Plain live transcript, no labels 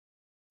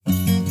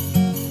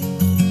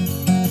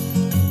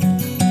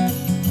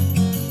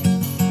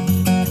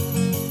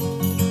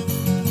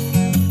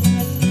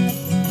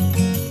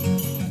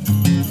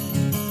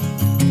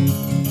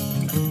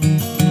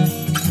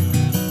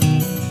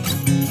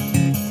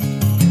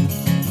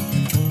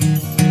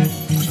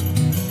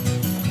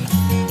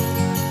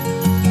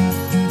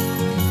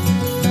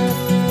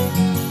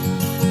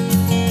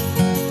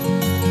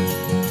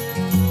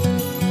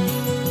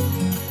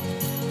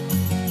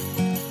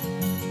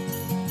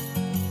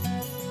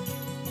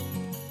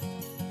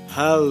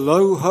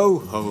Hello, ho,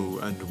 ho,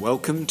 and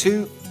welcome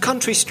to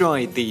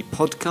Countrystride, the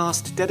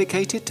podcast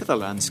dedicated to the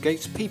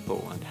landscapes,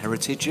 people and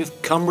heritage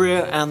of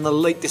Cumbria and the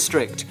Lake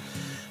District.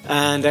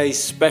 And a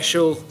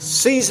special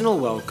seasonal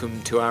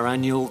welcome to our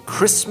annual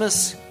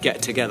Christmas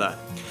get-together.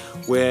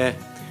 We're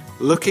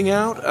looking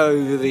out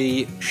over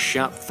the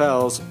Shap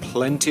Fells,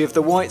 plenty of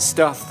the white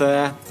stuff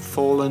there,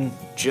 fallen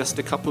just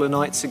a couple of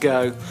nights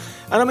ago.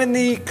 And I'm in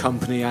the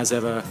company, as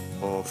ever,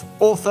 of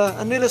author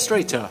and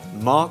illustrator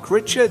Mark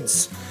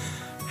Richards.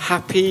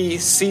 Happy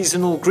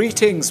seasonal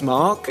greetings,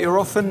 Mark. You're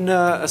often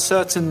a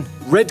certain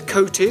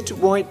red-coated,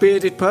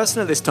 white-bearded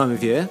person at this time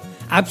of year.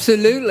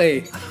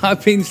 Absolutely.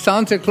 I've been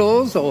Santa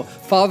Claus or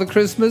Father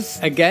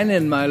Christmas again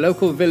in my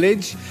local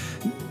village.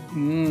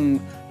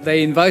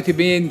 They invited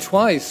me in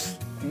twice.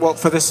 What,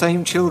 for the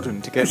same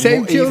children, to get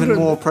even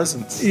more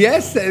presents?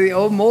 Yes,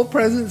 more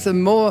presents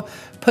and more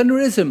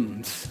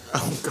punnerisms.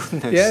 Oh,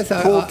 goodness.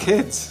 Yes, Poor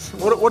kids.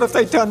 What have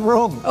they done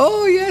wrong?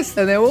 Oh, yes,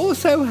 and they're all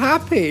so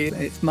happy.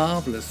 It's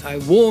marvellous. I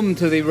warm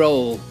to the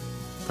role.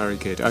 Very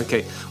good.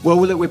 Okay. Well,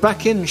 look, we're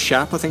back in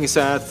Shap. I think it's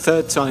our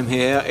third time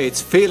here. It's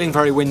feeling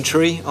very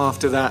wintry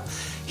after that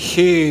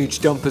huge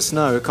dump of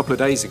snow a couple of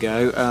days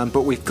ago,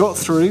 but we've got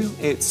through.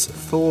 It's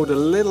thawed a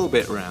little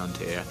bit round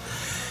here.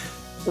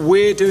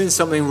 We're doing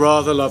something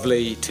rather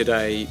lovely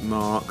today,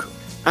 Mark.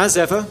 As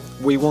ever,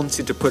 we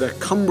wanted to put a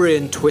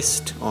Cumbrian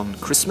twist on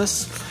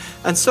Christmas,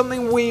 and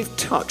something we've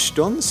touched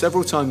on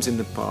several times in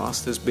the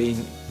past has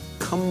been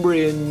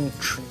Cumbrian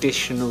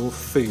traditional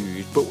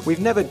food, but we've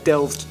never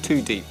delved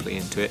too deeply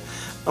into it.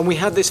 And we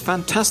had this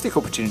fantastic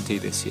opportunity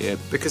this year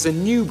because a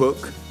new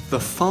book, The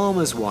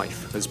Farmer's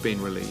Wife, has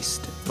been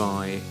released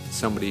by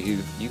somebody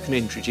who you can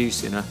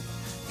introduce in a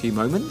few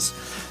moments.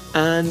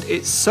 And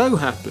it so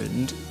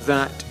happened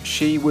that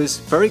she was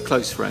very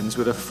close friends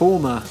with a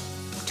former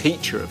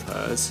teacher of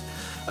hers,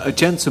 a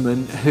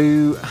gentleman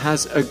who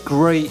has a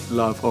great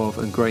love of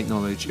and great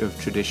knowledge of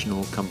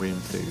traditional Cumbrian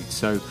food.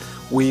 So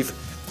we've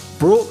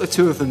brought the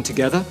two of them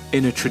together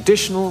in a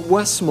traditional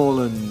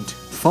Westmoreland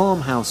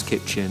farmhouse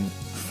kitchen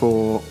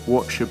for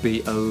what should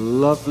be a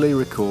lovely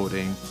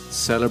recording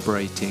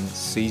celebrating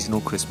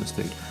seasonal Christmas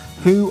food.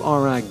 Who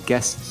are our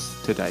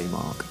guests today,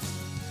 Mark?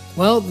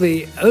 Well,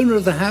 the owner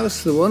of the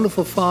house, the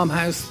wonderful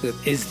farmhouse that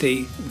is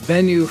the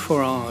venue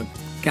for our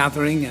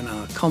gathering and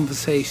our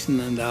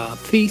conversation and our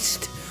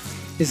feast,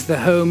 is the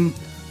home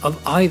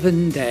of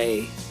Ivan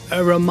Day,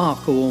 a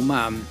remarkable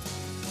man.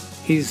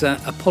 He's a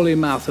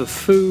polymath of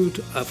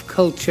food, of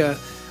culture,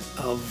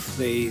 of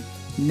the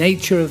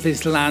nature of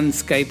this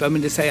landscape. I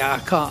mean, to say I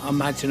can't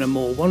imagine a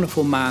more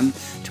wonderful man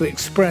to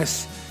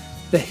express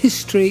the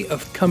history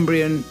of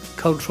Cumbrian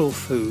cultural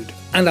food.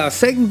 And our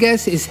second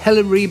guest is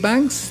Helen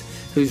Rebanks,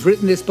 who's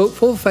written this book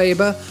for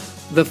Faber,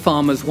 The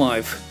Farmer's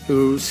Wife,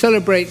 who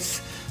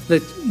celebrates the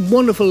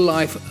wonderful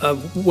life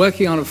of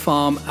working on a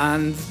farm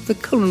and the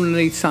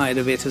culinary side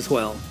of it as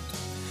well.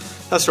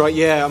 That's right,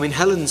 yeah. I mean,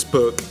 Helen's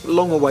book,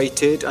 long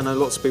awaited. I know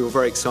lots of people are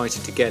very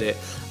excited to get it.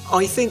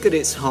 I think at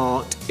its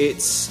heart,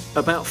 it's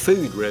about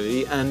food,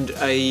 really, and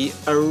a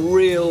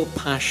real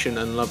passion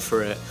and love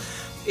for it.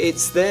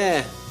 It's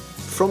there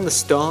from the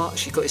start.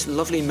 She's got this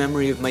lovely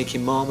memory of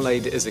making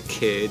marmalade as a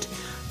kid.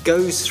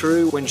 Goes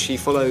through when she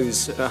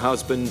follows her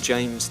husband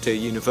James to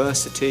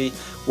university,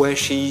 where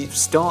she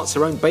starts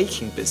her own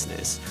baking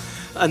business.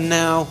 And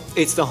now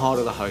it's the heart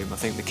of the home, I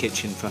think, the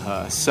kitchen for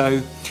her.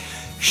 So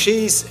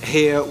she's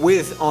here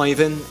with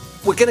Ivan.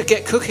 We're going to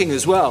get cooking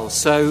as well.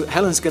 So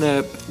Helen's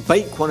going to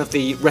bake one of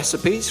the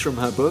recipes from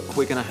her book.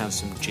 We're going to have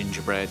some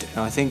gingerbread.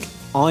 And I think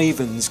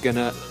Ivan's going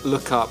to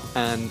look up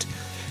and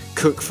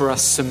cook for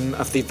us some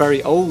of the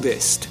very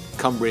oldest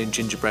Cumbrian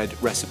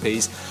gingerbread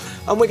recipes.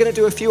 And we're going to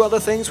do a few other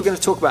things. We're going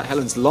to talk about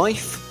Helen's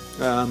life,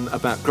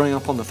 about growing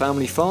up on the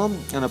family farm,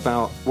 and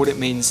about what it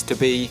means to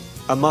be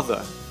a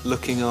mother,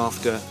 looking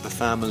after the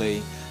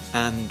family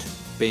and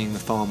being the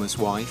farmer's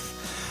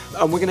wife.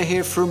 And we're going to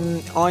hear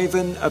from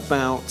Ivan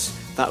about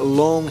that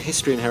long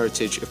history and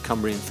heritage of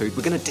Cumbrian food.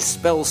 We're going to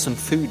dispel some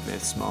food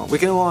myths, Mark. We're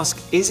going to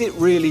ask, is it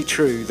really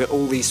true that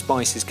all these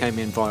spices came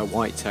in via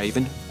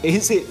Whitehaven?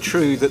 Is it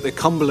true that the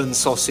Cumberland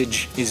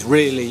sausage is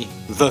really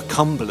the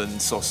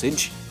Cumberland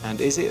sausage? And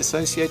is it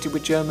associated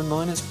with German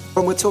miners?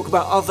 And we'll talk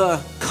about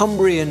other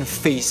Cumbrian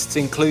feasts,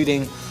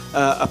 including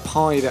a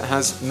pie that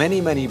has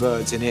many, many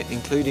birds in it,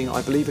 including,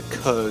 I believe, a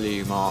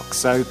curlew, Mark.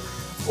 So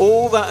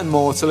all that and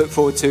more to look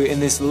forward to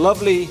in this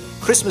lovely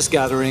Christmas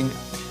gathering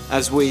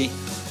as we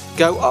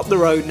go up the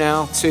road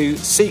now to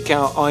seek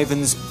out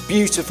Ivan's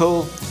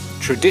beautiful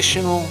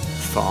traditional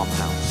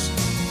farmhouse.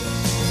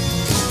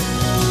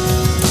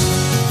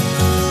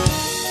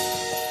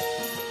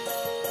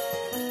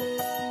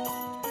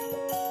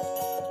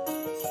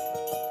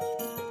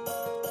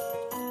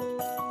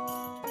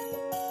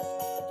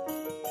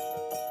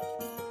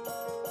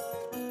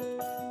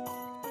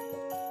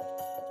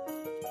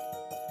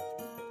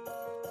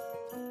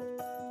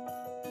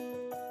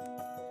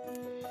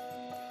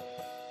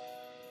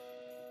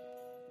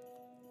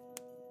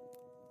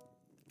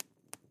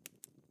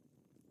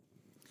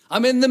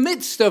 I'm in the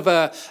midst of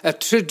a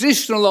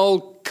traditional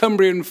old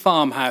Cumbrian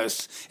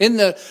farmhouse in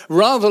the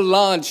rather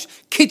large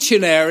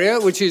kitchen area,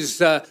 which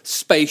is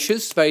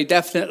spacious, very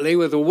definitely,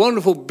 with the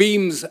wonderful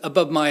beams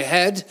above my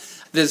head.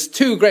 There's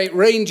two great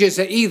ranges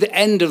at either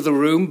end of the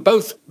room,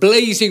 both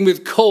blazing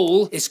with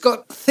coal. It's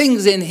got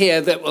things in here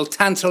that will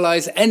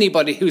tantalise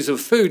anybody who's a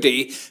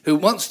foodie who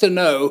wants to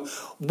know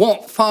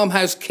what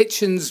farmhouse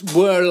kitchens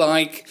were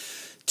like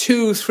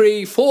 200,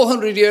 300,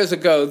 400 years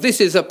ago. This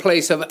is a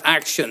place of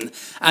action.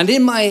 And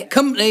in my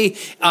company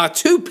are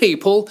two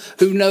people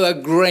who know a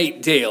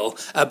great deal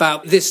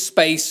about this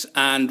space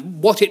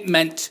and what it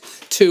meant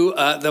to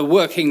the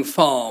working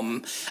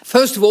farm.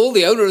 First of all,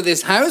 the owner of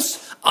this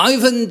house,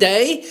 Ivan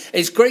Day.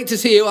 It's great to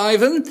see you,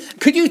 Ivan.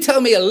 Could you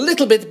tell me a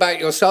little bit about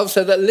yourself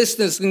so that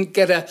listeners can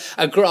get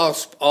a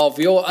grasp of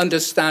your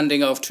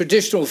understanding of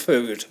traditional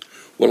food?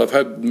 Well, I've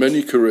had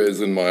many careers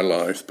in my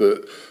life,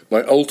 but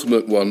my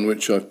ultimate one,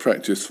 which I've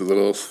practiced for the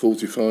last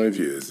 45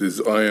 years,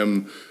 is I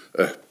am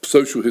a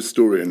social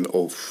historian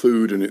of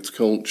food and its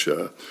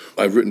culture.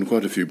 I've written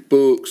quite a few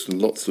books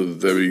and lots of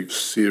very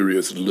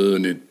serious,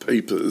 learned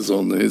papers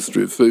on the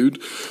history of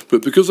food.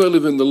 But because I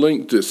live in the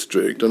Lake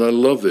District and I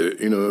love it,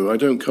 I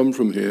don't come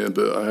from here,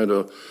 but I had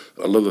a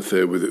love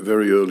affair with it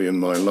very early in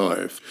my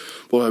life.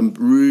 What I'm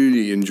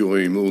really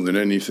enjoying more than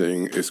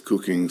anything is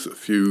cooking a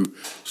few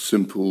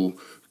simple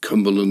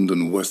Cumberland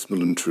and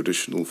Westmoreland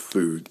traditional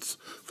foods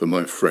for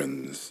my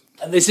friends.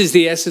 And this is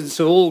the essence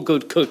of all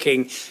good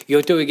cooking.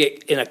 You're doing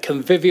it in a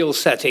convivial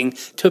setting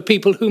to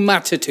people who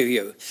matter to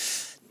you.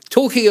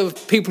 Talking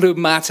of people who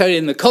matter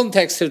in the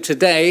context of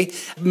today,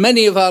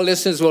 many of our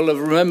listeners will have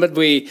remembered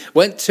we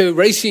went to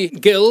Racy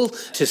Gill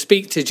to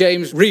speak to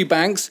James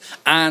Rebanks,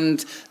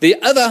 and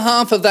the other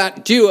half of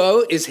that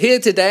duo is here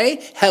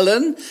today,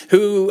 Helen,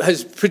 who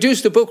has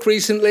produced a book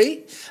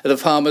recently, The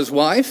Farmer's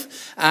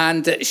Wife,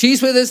 and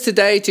she's with us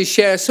today to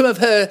share some of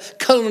her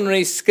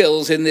culinary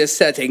skills in this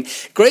setting.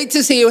 Great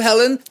to see you,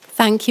 Helen.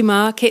 Thank you,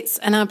 Mark. It's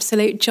an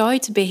absolute joy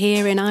to be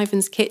here in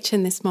Ivan's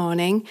kitchen this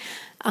morning.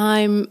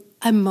 I'm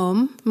a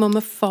mum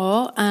of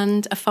four,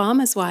 and a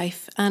farmer's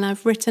wife, and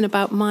I've written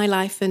about my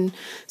life and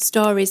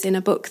stories in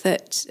a book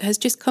that has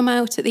just come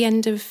out at the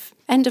end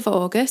of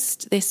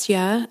August this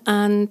year.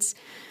 And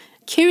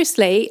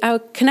curiously, our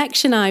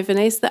connection, Ivan,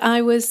 is that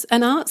I was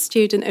an art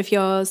student of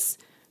yours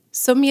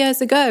some years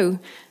ago.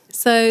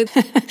 So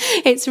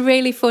it's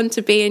really fun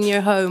to be in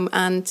your home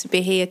and to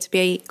be here, to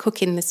be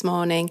cooking this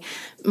morning.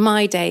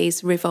 My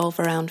days revolve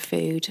around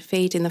food,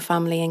 feeding the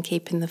family and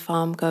keeping the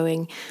farm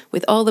going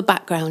with all the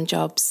background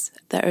jobs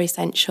that are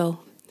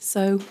essential.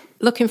 So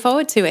looking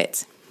forward to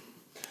it.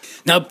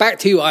 Now back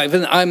to you,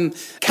 Ivan. I'm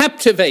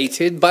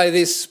captivated by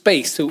this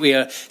space that we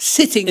are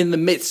sitting in the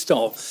midst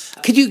of.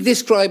 Could you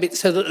describe it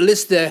so that the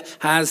listener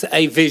has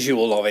a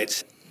visual of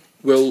it?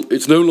 Well,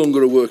 it's no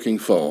longer a working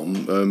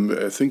farm.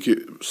 I think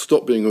it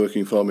stopped being a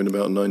working farm in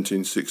about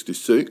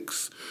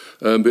 1966.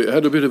 But it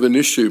had a bit of an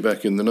issue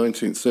back in the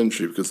 19th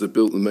century because they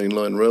built the main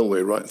line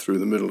railway right through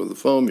the middle of the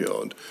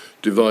farmyard,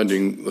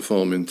 dividing the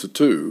farm into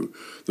two.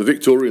 The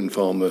Victorian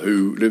farmer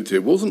who lived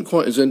here wasn't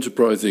quite as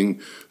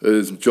enterprising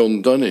as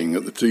John Dunning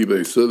at the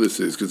T-Bay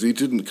Services because he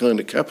didn't kind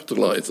of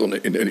capitalise on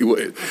it in any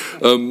way.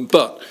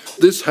 But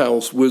this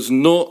house was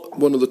not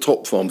one of the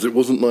top farms. It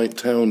wasn't like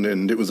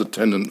Townend. It was a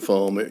tenant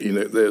farm,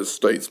 their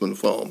statesman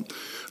farm.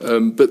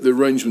 But the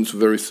arrangements were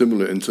very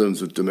similar in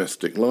terms of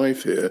domestic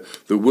life here.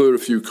 There were a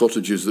few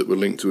cottages that were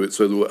linked to it,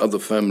 so there were other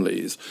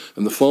families.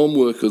 And the farm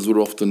workers were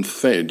often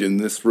fed in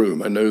this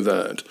room, I know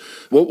that.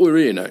 What we're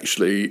in,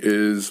 actually,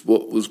 is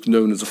what was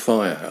known as a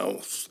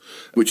firehouse,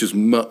 which has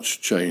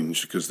much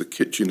changed because the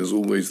kitchen is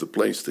always the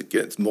place that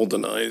gets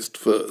modernised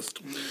first.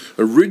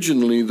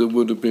 Originally, there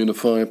would have been a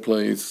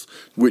fireplace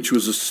which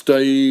was a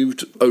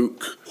staved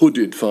oak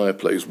hooded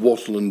fireplace,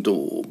 wattle and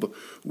daub,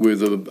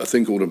 with a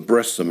thing called a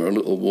bressumer, a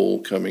little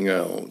wall coming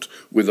out,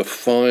 with a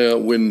fire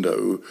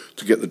window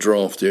to get the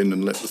draft in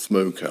and let the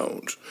smoke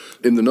out.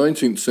 In the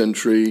 19th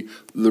century,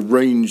 the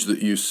range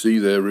that you see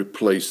there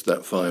replaced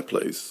that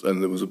fireplace,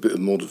 and there was a bit of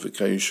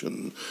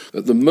modification.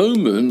 At the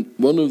moment,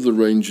 one of the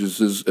ranges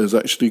has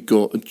actually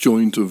got a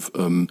joint of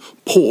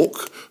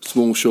pork,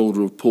 small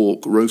shoulder of pork,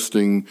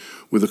 roasting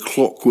with a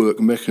clockwork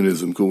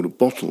mechanism called a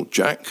bottle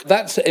jack.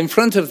 That's in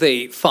front of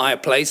the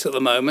fireplace at the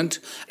moment.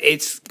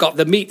 It's got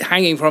the meat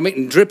hanging from it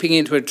and dripping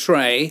into a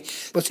tray.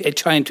 What's it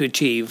trying to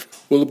achieve?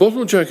 Well, the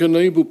bottle jack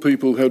enabled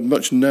people who had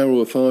much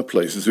narrower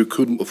fireplaces who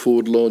couldn't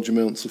afford large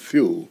amounts of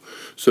fuel.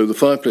 So the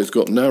fireplace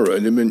got narrow,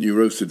 and it meant you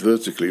roasted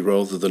vertically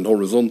rather than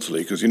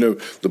horizontally, because,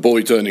 the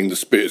boy turning the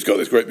spit has got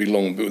this great big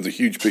long bit with a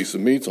huge piece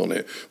of meat on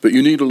it, but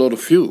you need a lot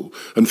of fuel.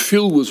 And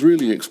fuel was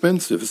really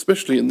expensive,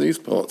 especially in these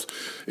parts.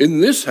 In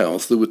this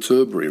house, there were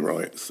Turberry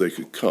rights. They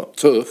could cut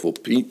turf or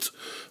peat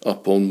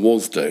up on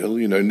Wasdale,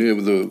 near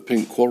the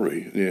Pink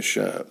Quarry, near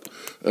Shap.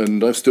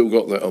 And I've still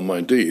got that on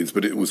my deeds,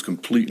 but it was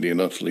completely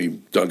and utterly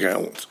dug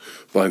out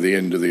by the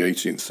end of the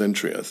 18th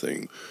century, I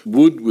think.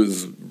 Wood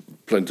was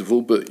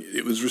plentiful, but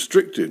it was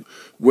restricted.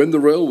 When the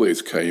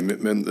railways came,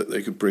 it meant that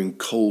they could bring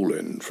coal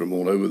in from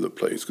all over the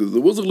place, because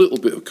there was a little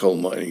bit of coal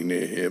mining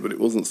near here, but it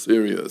wasn't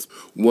serious.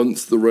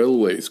 Once the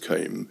railways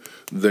came,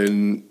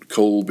 then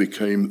coal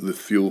became the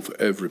fuel for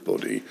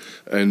everybody,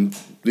 and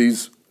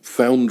these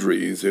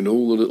foundries in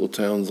all the little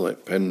towns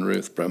like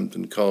Penrith,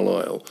 Brampton,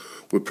 Carlisle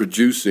were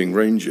producing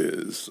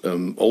ranges.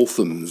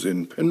 Althams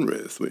in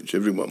Penrith, which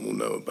everyone will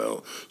know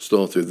about,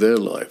 started their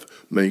life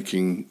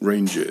making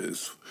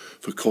ranges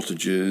for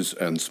cottages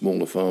and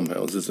smaller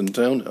farmhouses and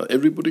townhouses.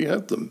 Everybody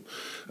had them,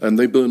 and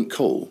they burnt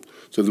coal.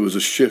 So there was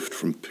a shift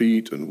from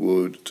peat and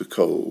wood to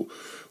coal.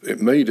 It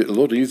made it a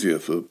lot easier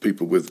for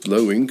people with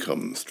low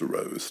incomes to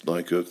roast,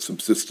 like a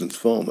subsistence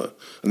farmer.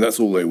 And that's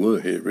all they were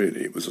here,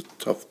 really. It was a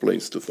tough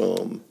place to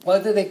farm.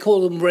 Why do they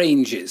call them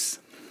ranges?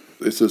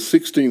 It's a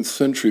 16th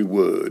century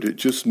word. It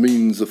just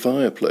means a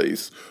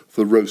fireplace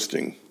for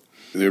roasting.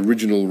 The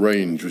original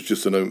range was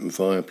just an open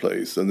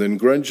fireplace, and then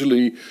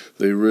gradually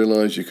they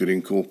realised you could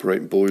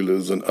incorporate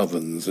boilers and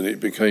ovens, and it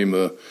became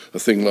a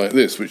thing like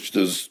this, which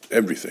does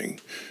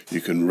everything.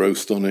 You can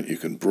roast on it, you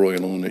can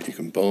broil on it, you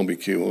can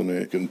barbecue on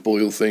it, you can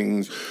boil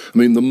things. I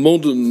mean, the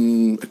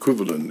modern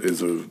equivalent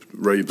is a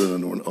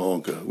Rayburn or an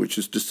Arga, which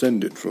is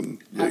descended from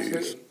these.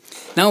 Absolutely.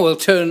 Now we'll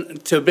turn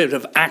to a bit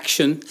of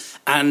action,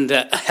 and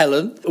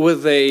Helen,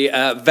 with the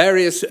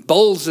various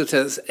bowls that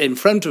are in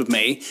front of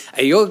me,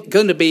 you're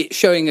going to be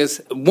showing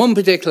us one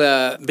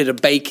particular bit of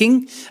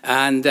baking,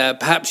 and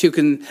perhaps you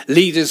can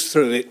lead us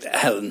through it,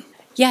 Helen.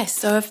 Yes,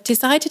 so I've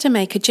decided to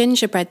make a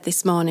gingerbread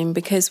this morning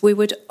because we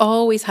would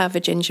always have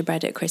a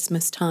gingerbread at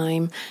Christmas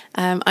time.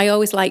 I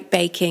always like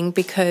baking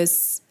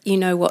because you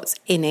know what's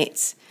in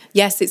it.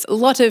 Yes, it's a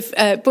lot of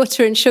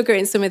butter and sugar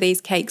in some of these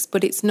cakes,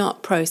 but it's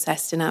not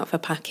processed and out of a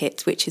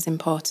packet, which is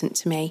important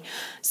to me.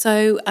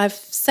 So I've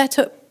set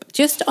up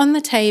just on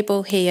the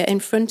table here in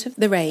front of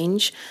the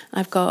range,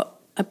 I've got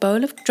a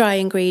bowl of dry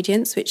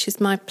ingredients, which is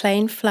my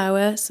plain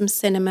flour, some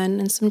cinnamon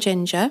and some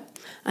ginger.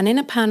 And in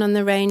a pan on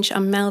the range,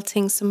 I'm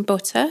melting some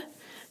butter,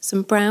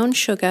 some brown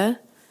sugar,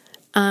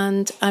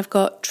 and I've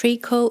got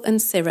treacle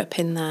and syrup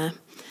in there.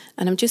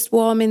 And I'm just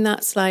warming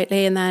that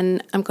slightly, and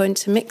then I'm going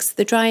to mix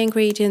the dry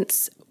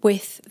ingredients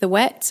with the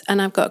wet,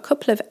 and I've got a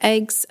couple of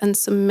eggs and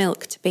some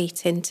milk to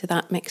beat into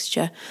that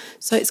mixture.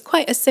 So it's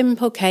quite a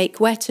simple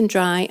cake, wet and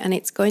dry, and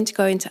it's going to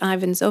go into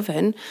Ivan's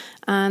oven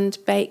and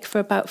bake for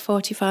about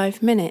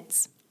 45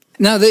 minutes.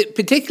 Now, the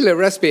particular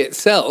recipe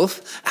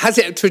itself, has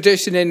it a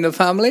tradition in the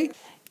family?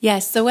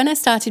 Yes, so when I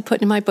started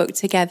putting my book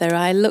together,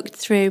 I looked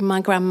through my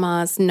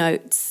grandma's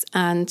notes,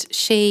 and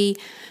she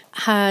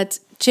had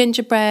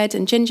gingerbread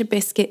and ginger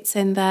biscuits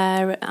in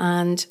there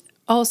and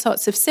all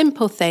sorts of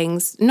simple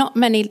things, not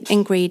many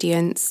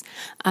ingredients,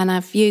 and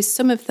I've used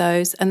some of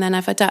those, and then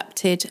I've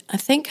adapted. I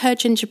think her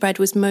gingerbread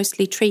was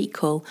mostly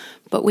treacle,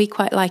 but we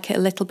quite like it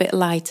a little bit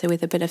lighter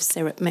with a bit of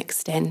syrup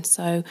mixed in.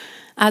 So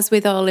as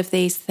with all of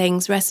these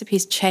things,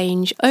 recipes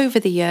change over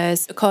the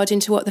years according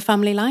to what the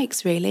family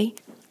likes, really.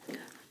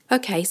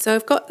 Okay, so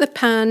I've got the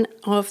pan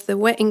of the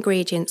wet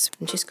ingredients.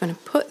 I'm just going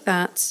to put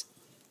that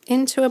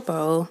into a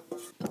bowl,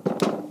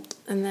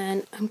 and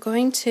then I'm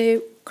going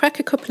to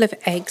crack a couple of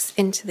eggs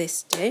into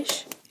this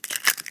dish.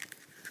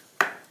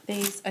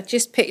 These I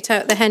just picked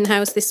out the hen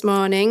house this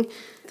morning.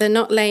 They're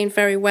not laying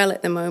very well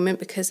at the moment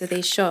because of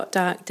these short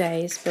dark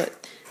days,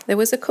 but there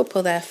was a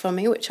couple there for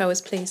me, which I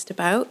was pleased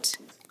about.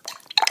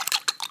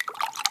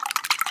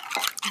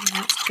 And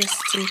that's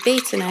just some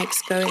beaten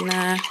eggs going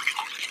there.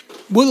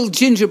 Will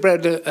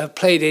gingerbread have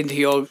played into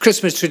your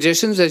Christmas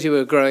traditions as you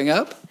were growing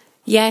up?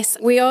 Yes,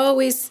 we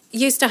always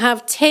used to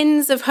have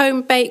tins of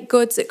home-baked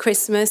goods at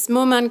Christmas.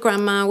 Mum and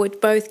Grandma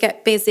would both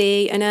get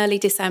busy in early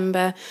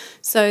December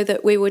so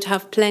that we would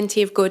have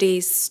plenty of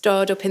goodies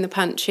stored up in the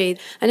pantry.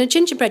 And a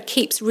gingerbread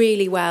keeps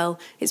really well.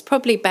 It's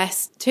probably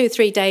best 2 or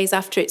 3 days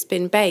after it's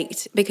been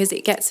baked because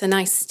it gets a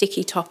nice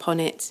sticky top on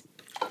it.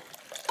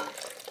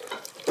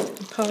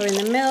 I'm pouring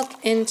the milk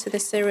into the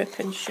syrup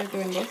and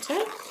sugar and butter.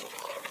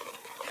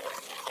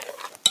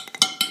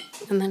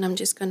 And then I'm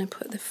just going to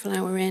put the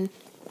flour in.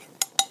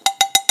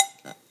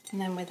 And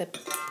then with a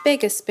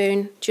bigger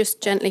spoon,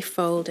 just gently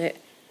fold it.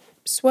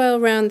 Swirl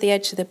round the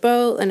edge of the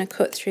bowl and a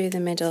cut through the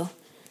middle.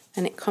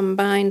 And it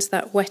combines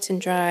that wet and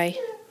dry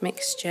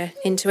mixture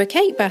into a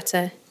cake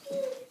batter.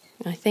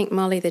 I think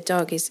Molly the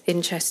dog is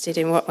interested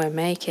in what we're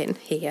making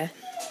here.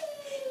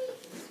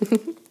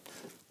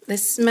 The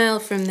smell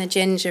from the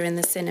ginger and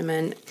the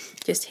cinnamon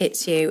just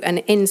hits you,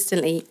 and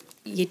instantly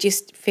you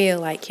just feel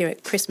like you're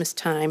at Christmas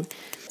time.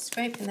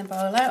 Scraping the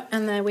bowl out,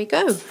 and there we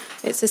go.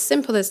 It's as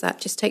simple as that,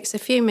 just takes a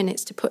few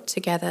minutes to put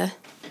together.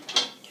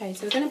 Okay,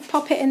 so we're going to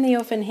pop it in the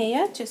oven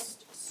here,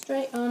 just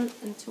straight on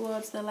and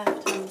towards the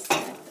left-hand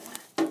side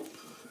there.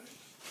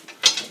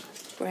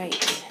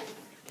 Great.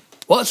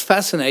 What's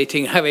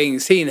fascinating, having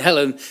seen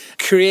Helen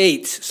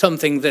create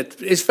something that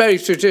is very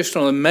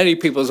traditional in many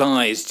people's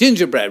eyes,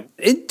 gingerbread.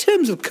 In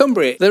terms of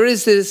Cumbria, there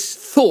is this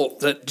thought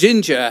that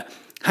ginger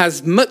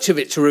has much of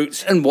its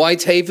roots in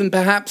Whitehaven,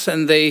 perhaps,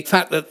 and the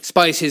fact that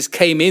spices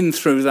came in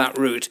through that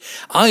route.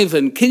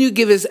 Ivan, can you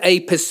give us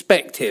a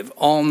perspective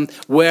on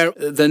where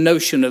the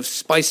notion of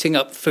spicing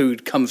up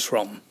food comes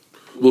from?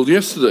 Well,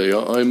 yesterday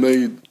I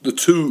made the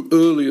two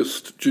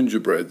earliest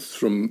gingerbreads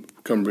from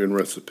Cumbrian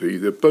recipe.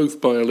 They're both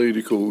by a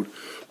lady called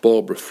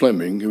Barbara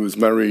Fleming, who was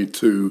married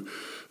to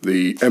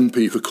the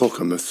MP for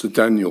Cockermouth, Sir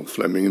Daniel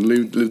Fleming, and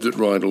lived at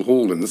Rydal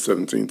Hall in the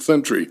 17th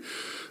century.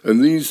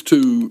 And these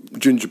two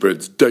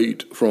gingerbreads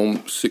date from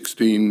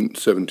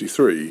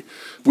 1673.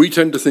 We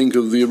tend to think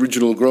of the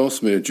original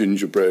Grasmere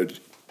gingerbread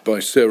by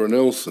Sarah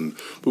Nelson.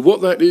 But what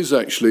that is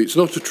actually, it's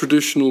not a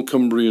traditional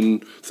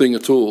Cumbrian thing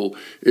at all.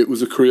 It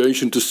was a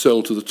creation to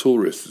sell to the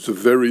tourists. It's a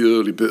very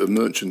early bit of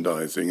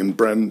merchandising and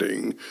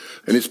branding,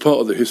 and it's part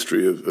of the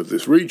history of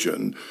this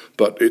region,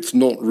 but it's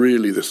not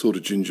really the sort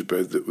of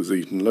gingerbread that was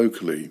eaten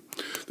locally.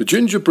 The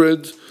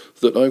gingerbread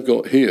that I've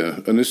got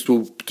here, and this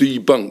will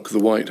debunk the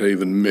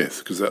Whitehaven myth,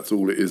 because that's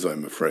all it is,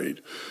 I'm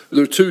afraid.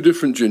 There are two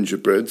different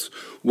gingerbreads.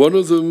 One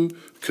of them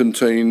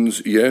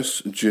contains,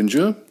 yes,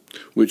 ginger,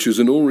 which is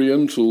an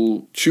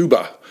oriental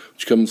tuber,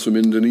 which comes from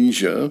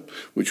Indonesia,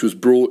 which was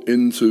brought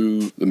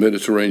into the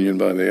Mediterranean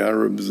by the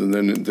Arabs and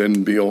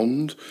then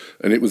beyond,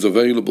 and it was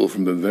available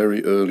from a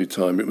very early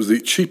time. It was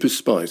the cheapest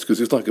spice, because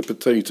it's like a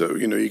potato,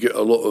 you get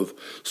a lot of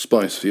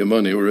spice for your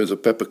money, whereas a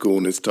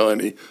peppercorn is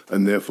tiny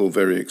and therefore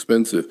very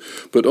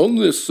expensive. But on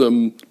this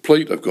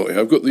plate I've got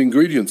here, I've got the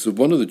ingredients of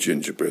one of the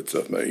gingerbreads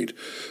I've made.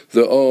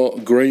 There are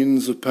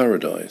grains of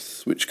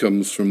paradise, which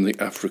comes from the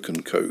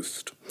African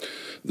coast.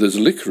 There's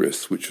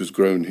licorice, which was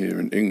grown here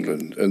in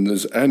England, and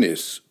there's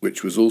anise,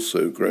 which was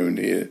also grown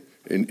here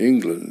in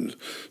England.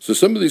 So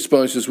some of these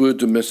spices were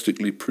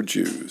domestically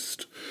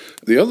produced.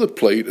 The other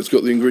plate has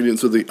got the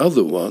ingredients of the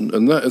other one,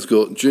 and that has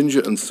got ginger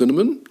and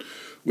cinnamon,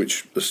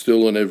 which are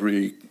still on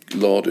every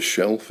larder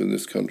shelf in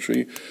this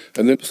country.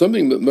 And then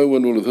something that no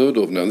one will have heard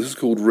of now, this is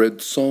called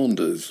red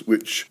sanders,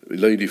 which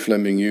Lady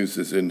Fleming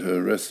uses in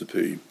her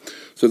recipe.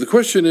 So the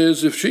question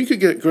is, if she could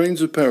get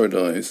grains of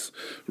paradise,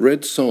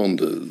 red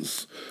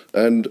sanders,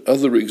 and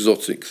other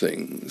exotic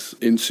things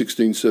in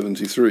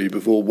 1673,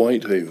 before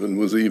Whitehaven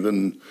was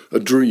even a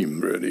dream,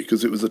 really,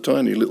 because it was a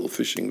tiny little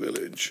fishing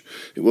village.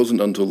 It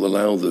wasn't until the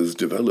Lowthers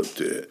developed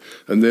it.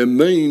 And their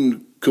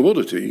main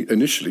commodity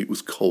initially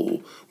was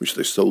coal, which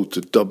they sold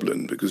to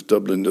Dublin, because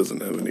Dublin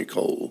doesn't have any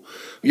coal.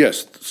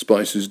 Yes,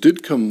 spices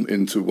did come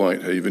into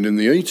Whitehaven in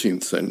the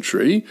 18th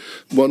century.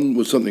 One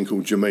was something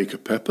called Jamaica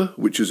pepper,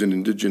 which is an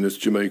indigenous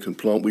Jamaican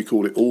plant. We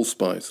call it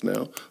allspice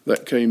now.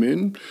 That came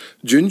in.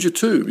 Ginger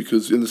too,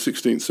 because in the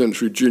 16th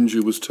century,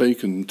 ginger was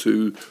taken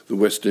to the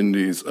West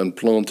Indies and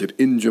planted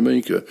in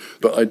Jamaica.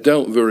 But I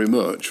doubt very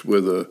much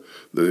whether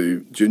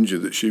the ginger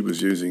that she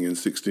was using in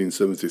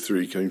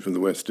 1673 came from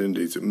the West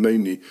Indies. It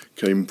mainly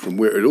came from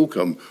where it all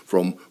come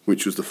from,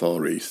 which was the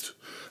Far East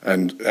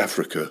and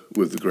Africa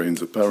with the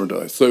grains of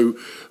paradise. So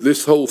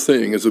this whole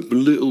thing is a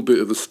little bit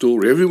of a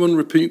story. Everyone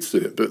repeats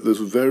it, but there's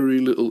very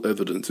little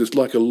evidence. It's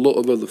like a lot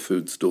of other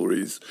food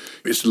stories.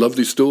 It's a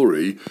lovely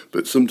story,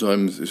 but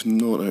sometimes it's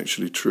not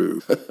actually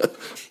true.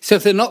 So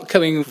if they're not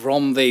coming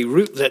from the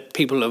route that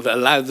people have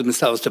allowed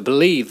themselves to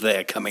believe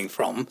they're coming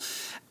from,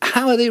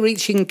 how are they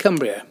reaching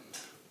Cumbria?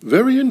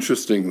 Very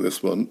interesting,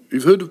 this one.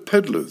 You've heard of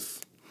peddlers.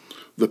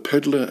 The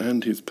peddler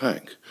and his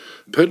pack.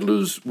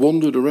 Peddlers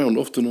wandered around,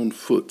 often on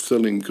foot,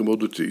 selling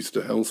commodities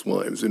to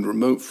housewives in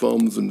remote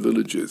farms and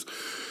villages.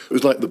 It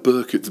was like the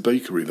Burkitt's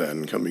bakery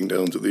van coming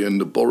down to the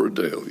end of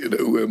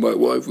Borrowdale, where my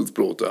wife was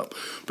brought up.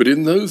 But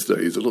in those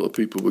days, a lot of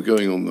people were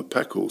going on the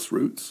packhorse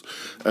routes,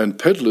 and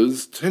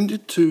peddlers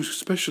tended to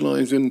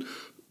specialise in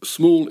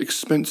small,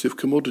 expensive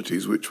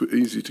commodities which were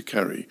easy to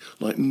carry,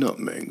 like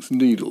nutmegs,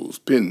 needles,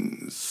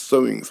 pins,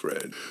 sewing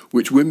thread,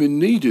 which women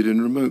needed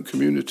in remote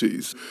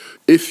communities.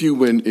 If you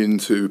went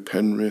into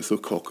Penrith or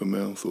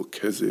Cockermouth or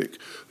Keswick,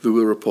 there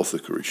were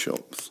apothecary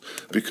shops,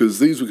 because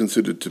these were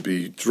considered to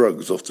be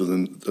drugs,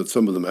 often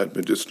some of them had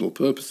medicinal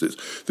purposes.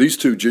 These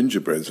two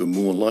gingerbreads are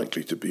more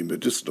likely to be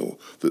medicinal,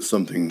 that's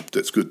something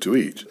that's good to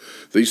eat.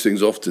 These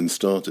things often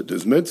started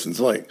as medicines,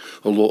 like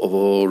a lot of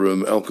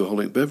our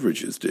alcoholic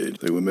beverages did.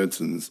 They were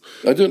medicines.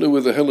 I don't know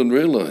whether Helen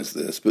realised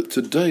this, but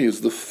today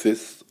is the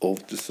 5th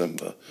of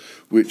December,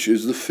 which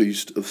is the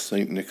feast of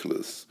St.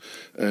 Nicholas.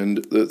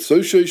 And the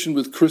association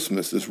with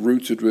Christmas is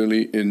rooted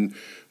really in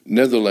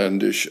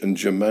Netherlandish and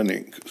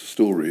Germanic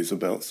stories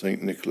about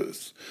St.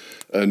 Nicholas.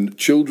 And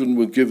children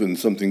were given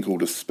something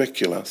called a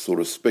speculas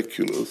or a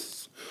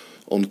speculus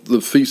on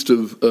the feast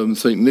of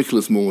St.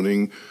 Nicholas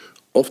morning,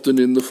 often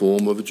in the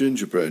form of a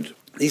gingerbread.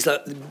 These are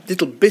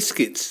little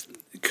biscuits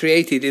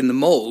created in the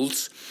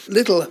moulds,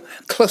 little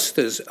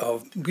clusters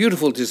of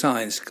beautiful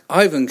designs.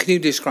 Ivan, can you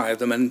describe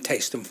them and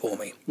taste them for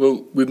me?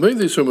 Well, we've made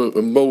these from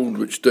a mould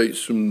which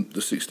dates from the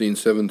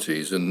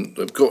 1670s, and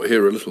I've got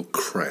here a little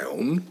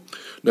crown.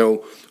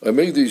 Now, I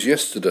made these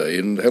yesterday,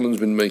 and Helen's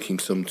been making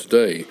some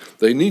today.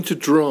 They need to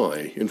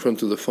dry in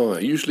front of the fire,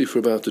 usually for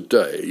about a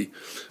day.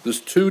 There's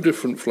two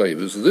different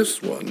flavours.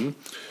 This one,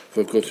 if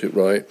I've got it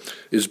right,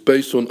 is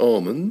based on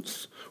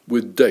almonds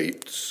with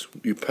dates.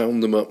 You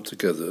pound them up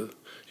together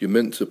you're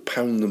meant to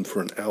pound them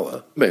for an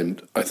hour.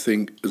 Meant, I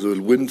think, as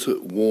a winter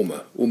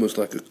warmer, almost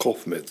like a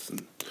cough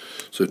medicine.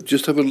 So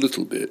just have a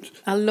little bit.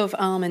 I love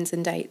almonds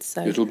and dates.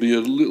 So it'll be a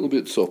little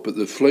bit soft, but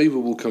the flavour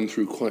will come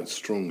through quite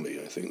strongly,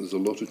 I think. There's a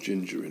lot of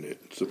ginger in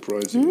it,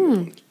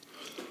 surprisingly.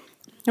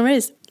 There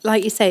is.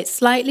 Like you say, it's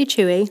slightly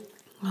chewy.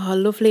 Oh,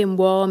 lovely and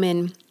warm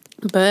in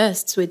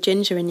bursts with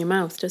ginger in your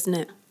mouth, doesn't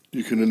it?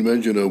 You can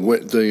imagine a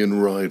wet day in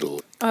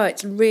Rydal. Oh,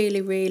 it's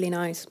really, really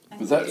nice.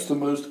 But that's the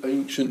most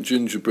ancient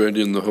gingerbread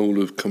in the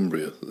whole of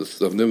Cumbria.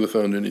 I've never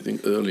found anything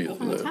earlier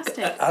than that.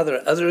 Fantastic. Are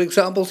there other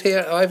examples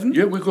here, Ivan?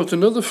 Yeah, we've got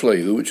another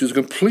flavour, which is a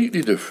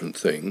completely different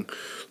thing.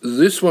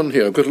 This one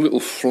here, I've got a little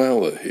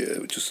flower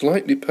here, which is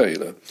slightly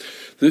paler.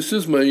 This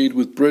is made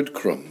with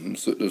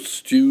breadcrumbs that are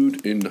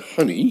stewed in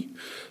honey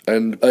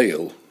and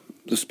ale.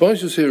 The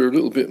spices here are a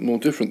little bit more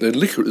different. There's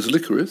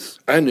licorice,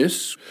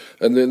 anise,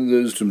 and then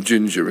there's some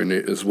ginger in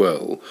it as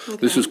well. Okay.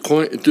 This is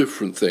quite a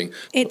different thing.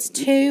 It's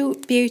too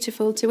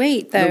beautiful to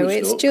eat, though. No,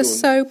 it's just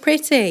so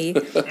pretty.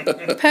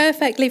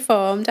 Perfectly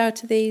formed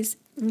out of these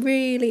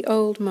really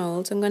old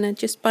moulds. I'm going to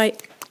just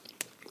bite.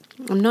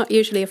 I'm not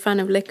usually a fan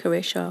of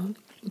licorice,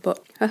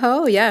 but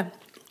oh, yeah.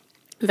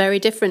 Very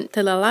different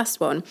to the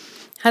last one.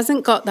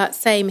 Hasn't got that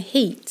same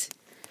heat.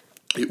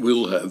 It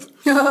will have.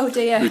 Oh,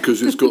 dear.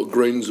 Because it's got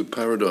grains of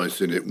paradise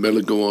in it.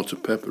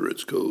 Melagawata pepper,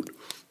 it's called,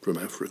 from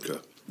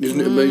Africa. Isn't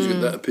it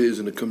amazing that appears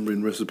in a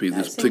Cumbrian recipe?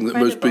 This thing that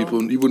most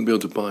people, you wouldn't be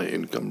able to buy it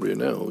in Cumbria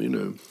now, you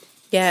know.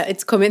 Yeah,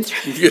 it's coming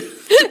through. Yeah.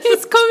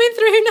 It's coming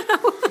through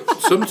now.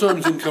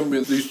 Sometimes in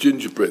Cumbria, these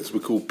gingerbreads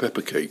were called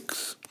pepper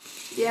cakes.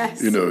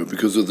 Yes. You know,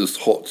 because of this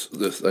hot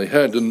that they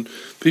had. And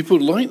people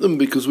like them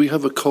because we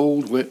have a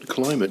cold, wet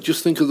climate.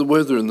 Just think of the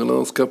weather in the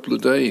last couple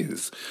of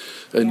days.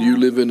 And you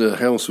live in a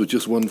house with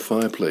just one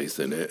fireplace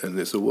in it, and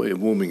it's a way of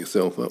warming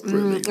yourself up,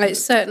 really.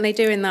 It's certainly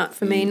doing that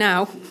for me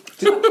now.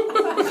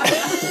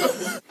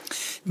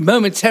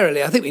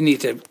 Momentarily, I think we need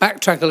to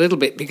backtrack a little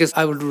bit because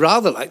I would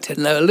rather like to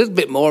know a little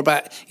bit more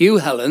about you,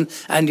 Helen,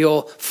 and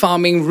your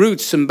farming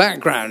roots and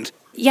background.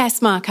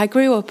 Yes, Mark, I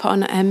grew up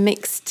on a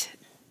mixed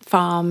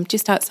farm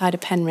just outside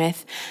of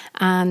Penrith,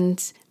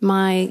 and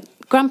my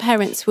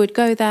grandparents would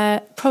go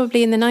there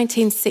probably in the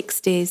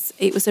 1960s.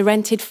 It was a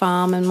rented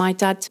farm, and my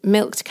dad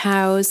milked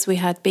cows. We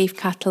had beef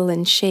cattle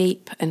and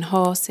sheep and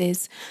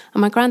horses.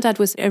 And my granddad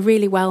was a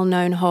really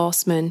well-known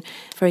horseman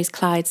for his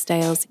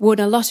Clydesdales. Won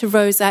a lot of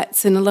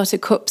rosettes and a lot of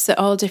cups at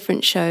all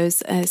different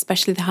shows,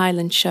 especially the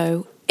Highland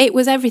show. It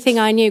was everything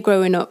I knew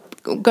growing up.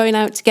 Going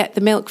out to get the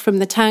milk from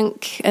the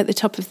tank at the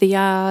top of the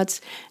yard,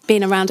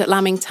 being around at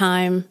lambing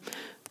time.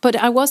 But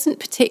I wasn't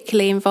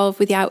particularly involved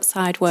with the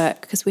outside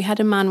work because we had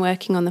a man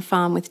working on the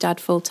farm with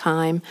Dad full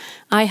time.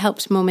 I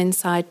helped Mum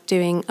inside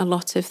doing a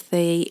lot of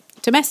the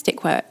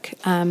domestic work.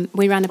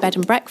 We ran a bed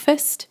and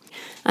breakfast,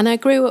 and I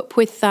grew up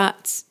with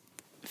that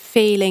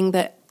feeling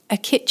that a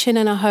kitchen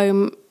and a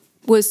home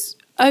was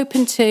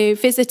open to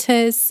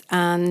visitors,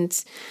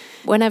 and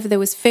whenever there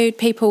was food,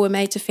 people were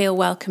made to feel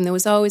welcome. There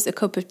was always a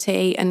cup of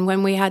tea, and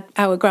when we had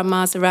our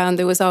grandmas around,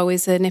 there was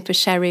always a nip of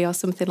sherry or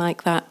something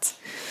like that.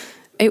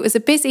 It was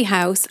a busy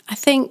house. I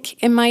think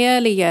in my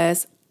early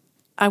years,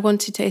 I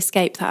wanted to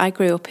escape that. I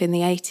grew up in the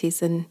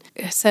 80s, and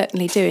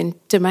certainly doing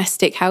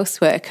domestic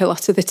housework a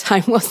lot of the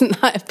time wasn't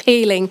that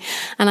appealing.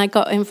 And I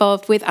got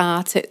involved with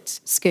art at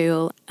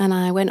school, and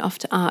I went off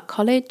to art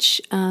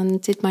college and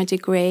did my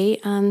degree.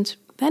 And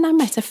then I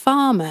met a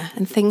farmer,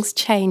 and things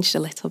changed a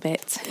little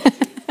bit.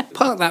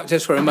 Park that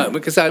just for a moment,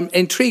 because I'm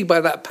intrigued by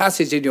that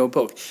passage in your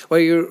book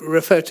where you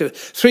refer to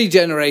 3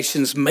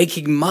 generations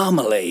making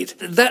marmalade.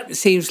 That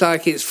seems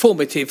like it's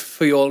formative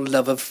for your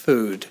love of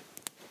food.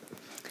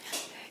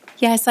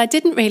 Yes, I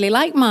didn't really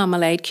like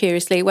marmalade,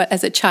 curiously,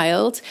 as a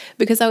child,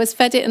 because I was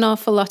fed it an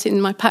awful lot in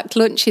my packed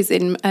lunches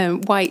in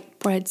white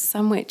bread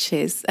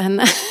sandwiches.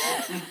 And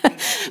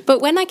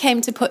but when I came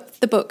to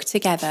put the book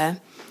together,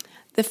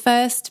 the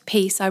first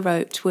piece I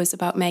wrote was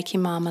about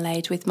making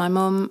marmalade with my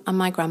mum and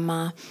my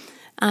grandma.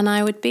 And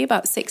I would be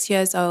about 6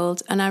 years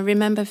old, and I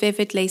remember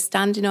vividly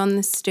standing on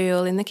the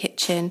stool in the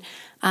kitchen,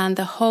 and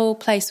the whole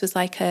place was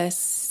like a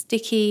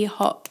sticky,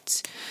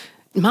 hot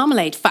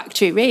marmalade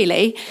factory,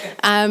 really.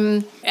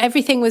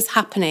 Everything was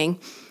happening.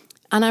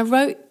 And I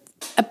wrote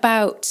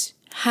about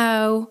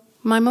how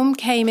my mum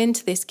came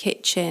into this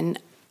kitchen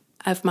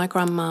of my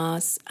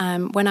grandma's.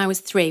 When I was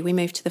 3, we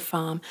moved to the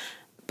farm.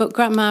 But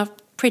Grandma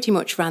pretty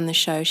much ran the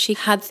show. She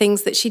had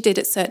things that she did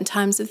at certain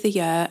times of the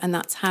year, and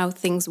that's how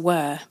things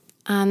were.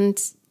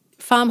 And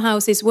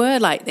farmhouses were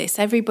like this.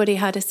 Everybody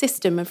had a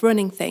system of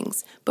running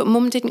things. But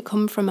Mum didn't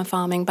come from a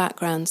farming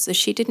background, so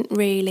she didn't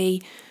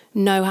really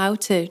know how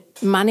to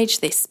manage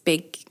this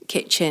big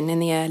kitchen in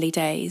the early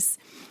days.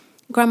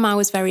 Grandma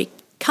was very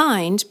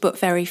kind, but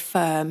very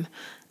firm.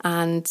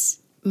 And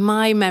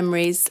my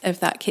memories of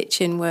that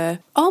kitchen were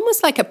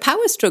almost like a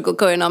power struggle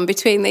going on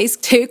between these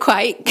two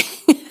quite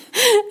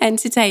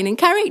entertaining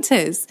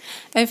characters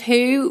of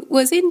who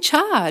was in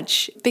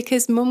charge,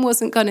 because Mum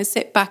wasn't going to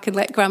sit back and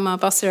let Grandma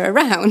boss her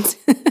around.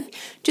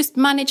 Just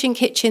managing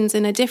kitchens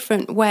in a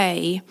different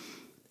way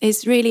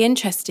is really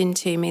interesting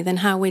to me than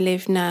how we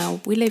live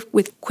now. We live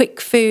with quick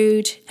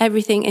food,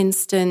 everything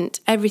instant,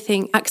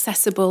 everything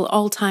accessible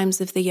all times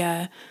of the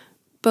year.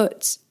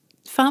 But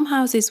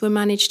farmhouses were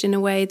managed in a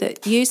way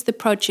that used the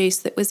produce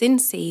that was in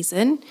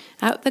season,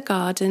 out the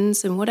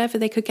gardens and whatever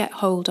they could get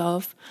hold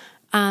of,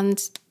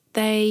 and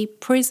they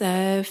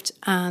preserved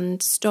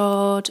and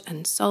stored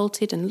and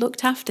salted and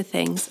looked after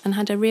things and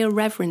had a real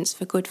reverence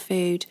for good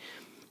food.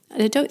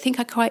 And I don't think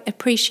I quite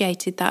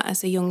appreciated that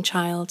as a young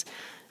child.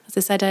 As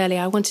I said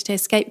earlier, I wanted to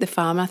escape the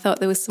farm. I thought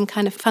there was some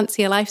kind of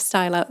fancier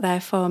lifestyle out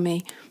there for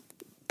me.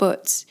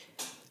 But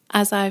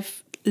as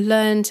I've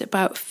learned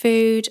about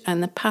food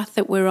and the path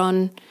that we're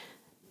on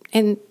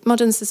in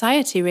modern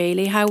society,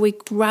 really, how we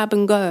grab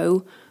and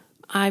go,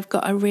 I've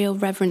got a real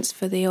reverence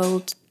for the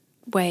old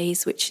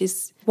ways, which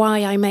is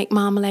why I make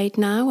marmalade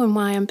now and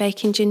why I'm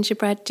baking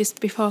gingerbread just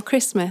before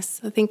Christmas.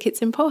 I think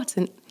it's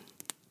important.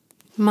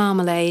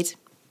 Marmalade.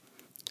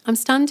 I'm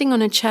standing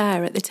on a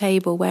chair at the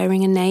table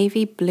wearing a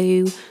navy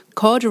blue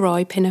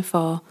corduroy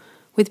pinafore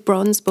with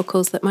bronze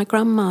buckles that my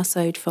grandma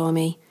sewed for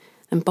me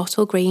and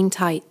bottle green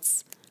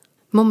tights.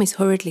 Mum is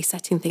hurriedly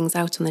setting things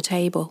out on the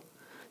table.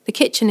 The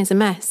kitchen is a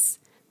mess.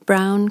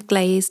 Brown,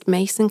 glazed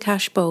mason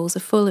cash bowls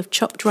are full of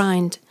chopped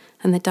rind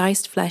and the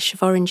diced flesh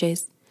of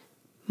oranges.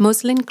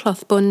 Muslin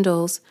cloth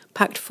bundles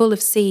packed full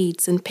of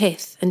seeds and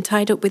pith and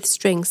tied up with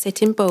string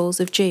sit in bowls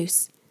of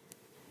juice.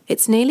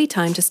 It's nearly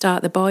time to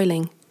start the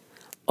boiling.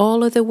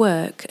 All other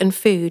work and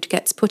food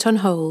gets put on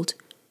hold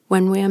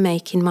when we are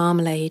making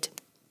marmalade.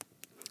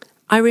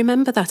 I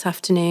remember that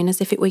afternoon as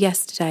if it were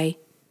yesterday.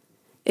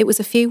 It was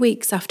a few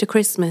weeks after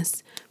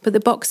Christmas, but the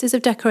boxes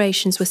of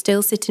decorations were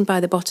still sitting by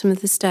the bottom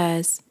of the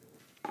stairs.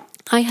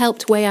 I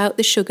helped weigh out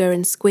the sugar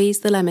and squeeze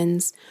the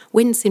lemons,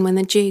 wincing when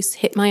the juice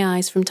hit my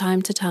eyes from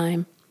time to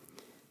time.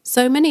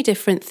 So many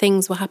different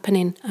things were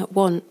happening at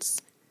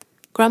once.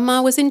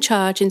 Grandma was in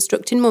charge,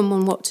 instructing Mum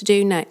on what to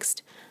do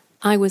next.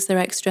 I was their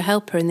extra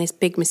helper in this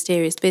big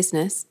mysterious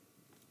business.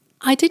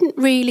 I didn't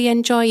really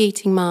enjoy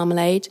eating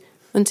marmalade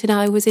until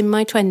I was in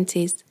my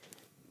 20s.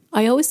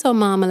 I always saw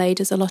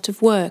marmalade as a lot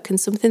of work and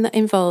something that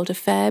involved a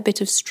fair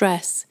bit of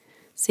stress,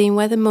 seeing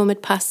whether Mum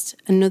had passed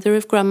another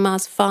of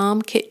Grandma's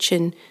farm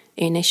kitchen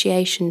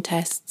initiation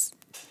tests.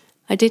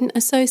 I didn't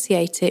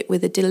associate it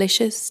with a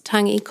delicious,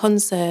 tangy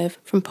conserve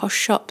from posh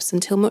shops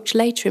until much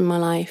later in my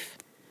life.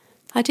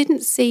 I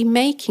didn't see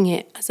making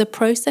it as a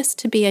process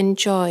to be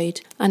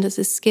enjoyed and as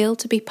a skill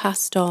to be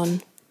passed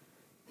on.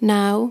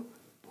 Now,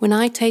 when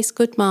I taste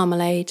good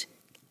marmalade,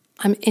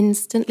 I'm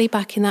instantly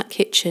back in that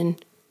kitchen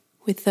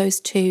with those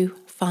two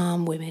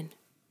farm women.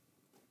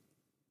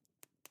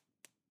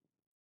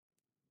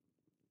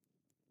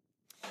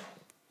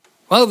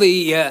 Well,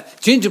 the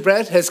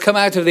gingerbread has come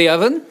out of the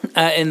oven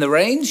in the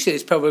range.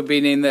 It's probably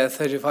been in there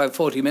 35,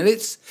 40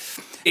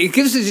 minutes. It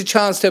gives us a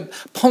chance to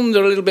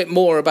ponder a little bit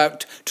more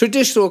about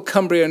traditional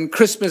Cumbrian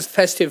Christmas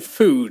festive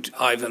food.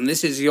 Ivan,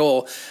 this is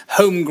your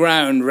home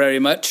ground very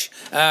much.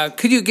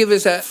 Could you give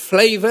us a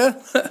flavour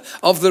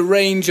of the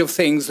range of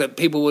things that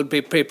people would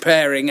be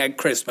preparing at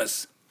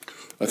Christmas?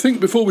 I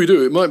think before we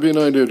do, it might be an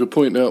idea to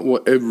point out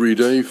what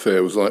everyday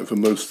fare was like for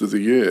most of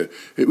the year.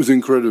 It was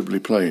incredibly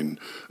plain.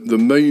 The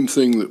main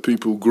thing that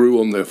people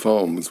grew on their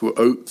farms were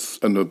oats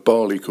and a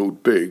barley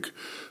called big,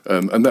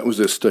 and that was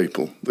their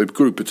staple. They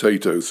grew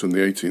potatoes from the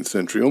 18th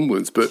century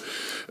onwards, but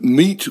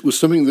meat was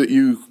something that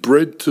you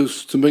bred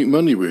to make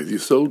money with. You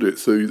sold it,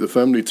 so the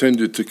family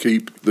tended to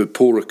keep the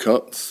poorer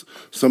cuts.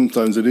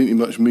 Sometimes they didn't eat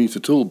much meat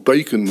at all.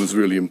 Bacon was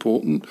really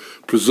important.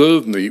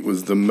 Preserved meat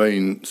was the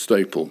main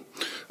staple.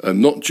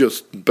 Not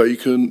just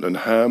bacon and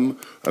ham,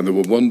 and there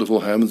were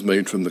wonderful hams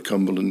made from the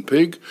Cumberland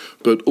pig,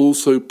 but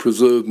also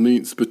preserved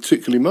meats,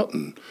 particularly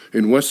mutton.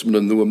 In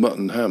Westmoreland there were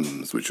mutton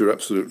hams, which are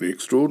absolutely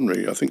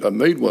extraordinary. I think I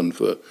made one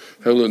for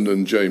Helen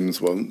and James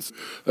once.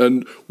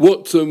 And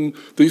what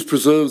these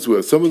preserves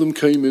were, some of them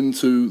came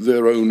into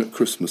their own at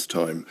Christmas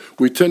time.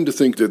 We tend to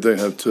think, did they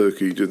have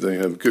turkey, did they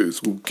have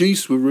goose? Well,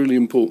 geese were really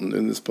important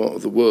in this part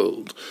of the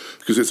world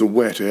because it's a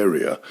wet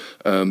area.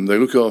 They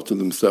look after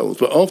themselves.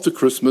 But after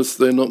Christmas,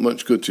 they're not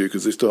much good to you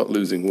because they start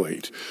losing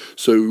weight.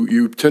 So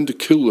you tend to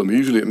kill them,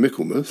 usually at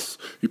Michaelmas.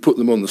 You put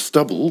them on the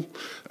stubble,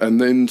 and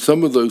then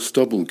some of those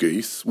stubble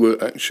geese were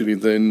actually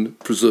then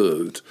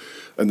preserved.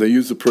 And they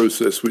used a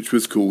process which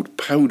was called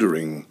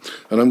powdering.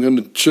 And I'm going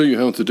to show you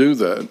how to do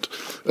that.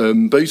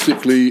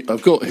 Basically,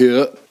 I've got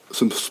here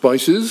some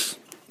spices.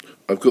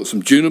 I've got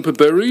some juniper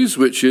berries,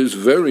 which is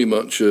very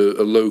much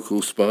a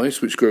local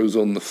spice, which grows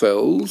on the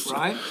fells.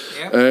 Right,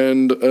 yeah.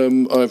 And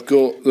I've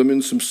got them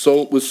in some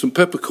salt with some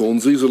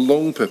peppercorns. These are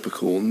long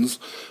peppercorns.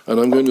 And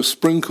I'm going to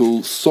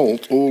sprinkle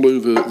salt all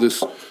over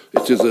this.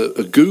 It is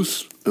a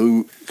goose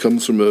who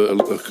comes from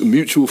a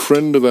mutual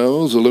friend of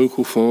ours, a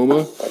local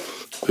farmer,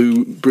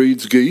 who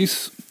breeds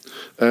geese.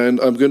 And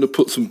I'm going to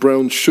put some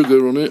brown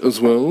sugar on it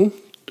as well.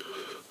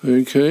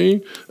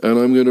 Okay, and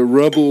I'm going to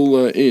rub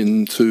all that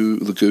into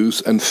the goose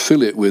and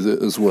fill it with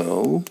it as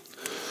well.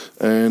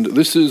 And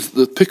this is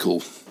the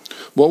pickle.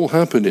 what will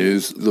happen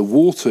is the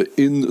water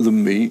in the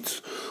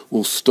meat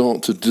will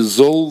start to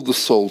dissolve the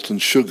salt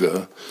and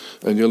sugar,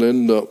 and you'll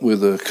end up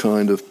with a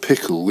kind of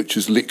pickle which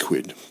is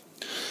liquid.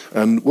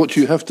 And what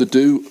you have to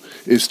do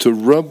is to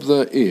rub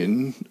that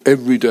in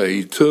every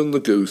day. Turn the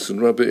goose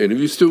and rub it in. Have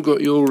you still got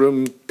your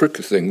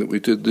pricker thing that we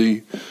did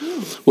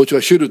which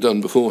I should have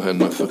done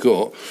beforehand, I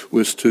forgot,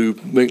 was to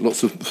make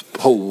lots of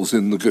holes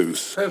in the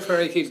goose.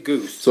 Perforated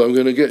goose. So I'm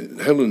going to get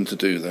Helen to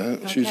do that.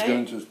 Okay. She's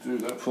going to do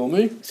that for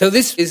me. So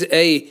this is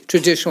a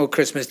traditional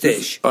Christmas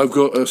dish. I've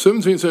got a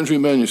 17th century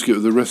manuscript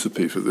with the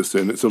recipe for this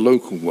in. It's a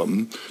local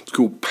one. It's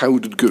called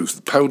powdered goose.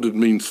 Powdered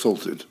means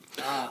salted.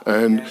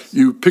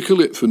 You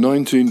pickle it for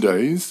 19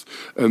 days,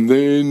 and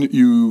then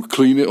you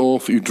clean it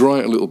off, you dry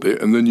it a little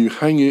bit, and then you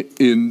hang it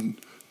in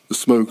the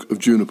smoke of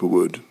juniper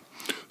wood.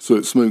 So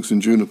it smokes in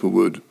juniper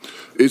wood.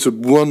 It's a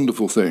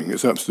wonderful thing.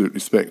 It's absolutely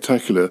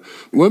spectacular.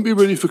 It won't be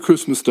ready for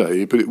Christmas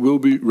Day, but it will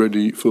be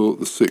ready for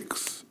the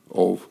 6th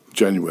of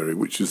January,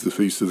 which is the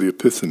Feast of the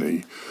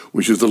Epiphany,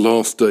 which is the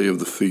last day of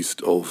the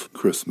Feast of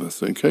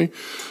Christmas, okay?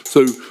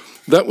 So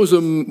that was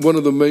one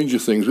of the major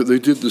things, but they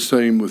did the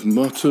same with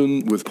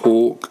mutton, with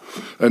pork,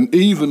 and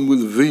even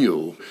with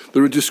veal.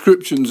 There are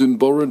descriptions in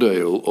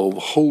Borrowdale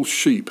of whole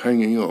sheep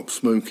hanging up,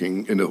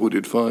 smoking in a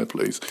hooded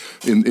fireplace,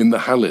 in the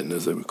Helen,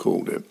 as they were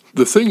called it.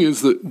 The thing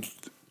is that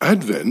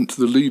Advent,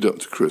 the lead-up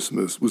to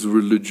Christmas, was a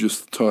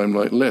religious time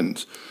like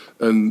Lent,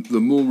 and the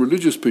more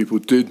religious people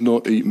did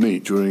not eat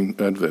meat during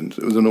Advent.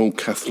 It was an old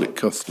Catholic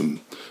custom,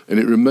 and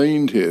it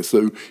remained here,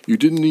 so you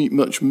didn't eat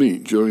much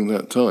meat during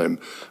that time.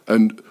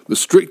 And the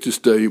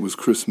strictest day was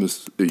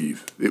Christmas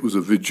Eve. It was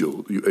a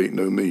vigil. You ate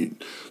no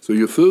meat. So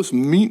your first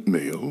meat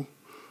meal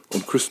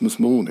on Christmas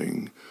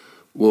morning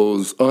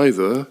was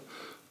either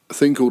a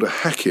thing called a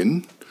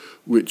hackin,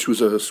 which was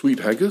a sweet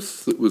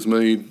haggis that was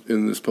made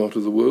in this part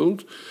of the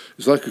world.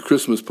 It's like a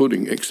Christmas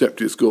pudding,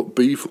 except it's got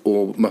beef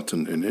or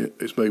mutton in it.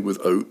 It's made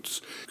with oats,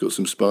 it's got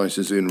some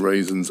spices in,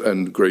 raisins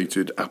and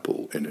grated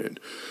apple in it.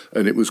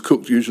 And it was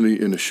cooked usually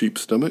in a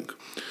sheep's stomach.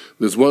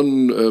 There's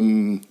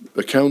one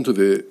account of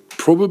it,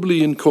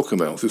 probably in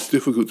Cockermouth. It's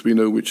difficult to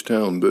know which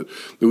town, but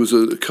there was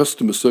a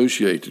custom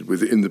associated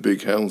with it in the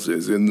big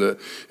houses.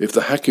 If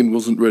the hackin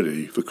wasn't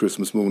ready for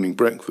Christmas morning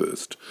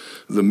breakfast,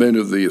 the men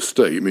of the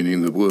estate,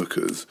 meaning the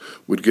workers,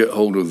 would get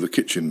hold of the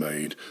kitchen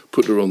maid,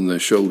 put her on their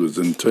shoulders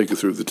and take her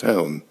through the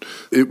town.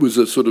 It was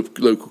a sort of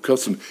local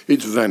custom.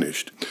 It's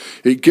vanished.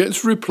 It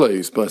gets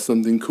replaced by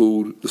something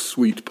called the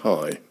sweet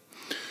pie.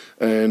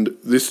 And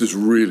this is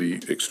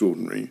really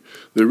extraordinary.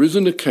 There is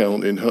an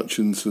account in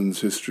Hutchinson's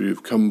History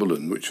of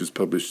Cumberland, which was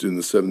published in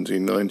the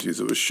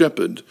 1790s, of a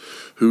shepherd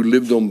who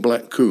lived on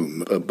Black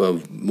Combe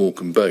above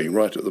Morecambe Bay,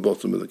 right at the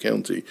bottom of the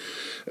county.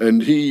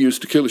 And he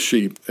used to kill a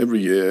sheep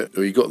every year.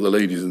 He got the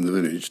ladies in the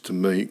village to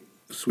make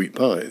sweet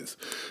pies.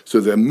 So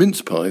their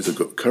mince pies have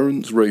got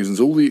currants, raisins,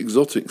 all the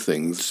exotic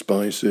things,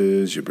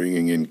 spices, you're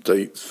bringing in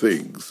dates,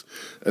 figs,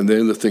 and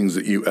they're the things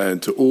that you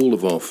add to all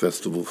of our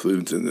festival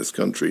foods in this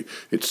country.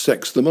 It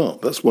secks them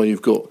up. That's why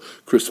you've got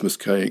Christmas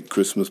cake,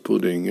 Christmas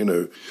pudding,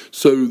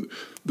 So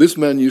this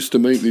man used to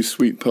make these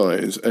sweet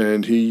pies,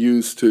 and he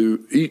used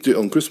to eat it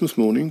on Christmas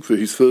morning for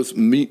his first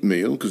meat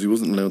meal, because he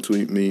wasn't allowed to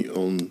eat meat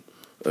on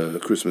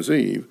Christmas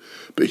Eve,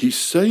 but he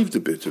saved a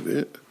bit of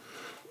it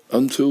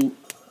until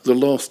the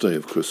last day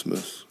of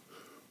Christmas,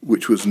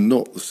 which was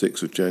not the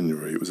 6th of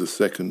January, it was the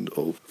 2nd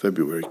of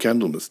February,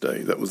 Candlemas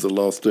Day. That was the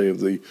last day of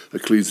the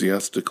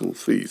ecclesiastical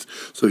feast.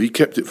 So he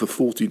kept it for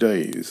 40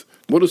 days.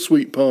 What a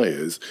sweet pie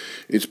is,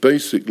 it's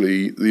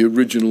basically the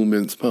original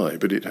mince pie,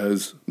 but it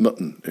has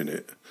mutton in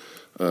it,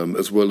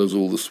 as well as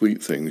all the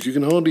sweet things. You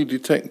can hardly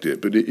detect it,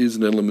 but it is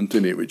an element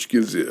in it which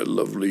gives it a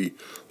lovely,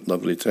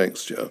 lovely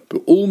texture.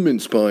 But all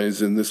mince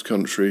pies in this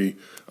country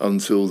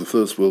until the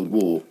First World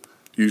War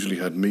usually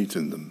had meat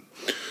in them.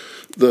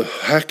 The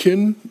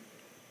hackin,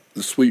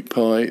 the sweet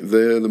pie,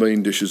 they're the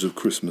main dishes of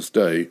Christmas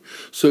Day.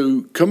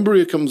 So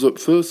Cumbria comes up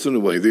first in a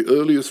way. The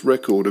earliest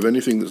record of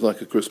anything that's like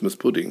a Christmas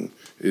pudding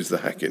is the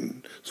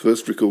hackin. It's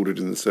first recorded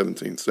in the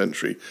 17th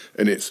century,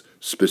 and it's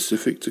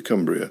specific to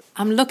Cumbria.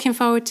 I'm looking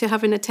forward to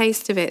having a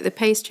taste of it. The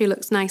pastry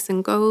looks nice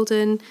and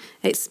golden.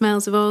 It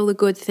smells of all the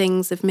good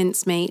things of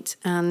mincemeat,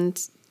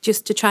 and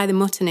just to try the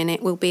mutton in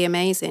it will be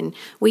amazing.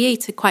 We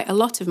eat quite a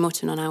lot of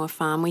mutton on our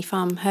farm. We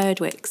farm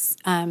Herdwicks,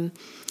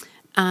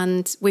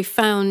 and we've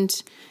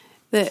found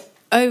that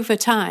over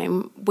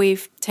time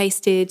we've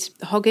tasted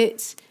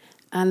hogget,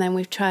 and then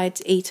we've tried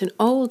to eat an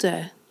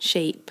older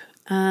sheep.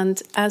 And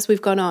as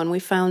we've gone on,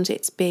 we've found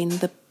it's been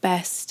the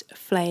best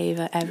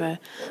flavour ever.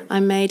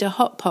 I made a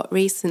hot pot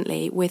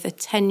recently with a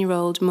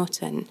 10-year-old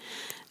mutton,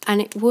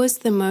 and it was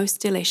the most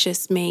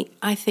delicious meat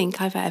I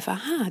think I've ever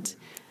had.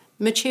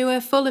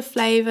 Mature, full of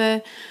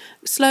flavour,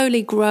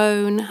 slowly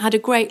grown, had a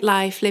great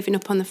life living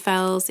up on the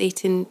fells,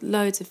 eating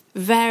loads of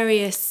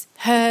various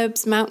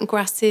herbs, mountain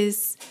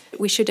grasses.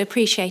 We should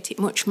appreciate it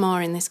much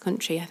more in this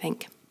country, I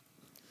think.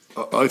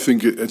 I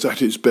think it's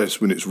at its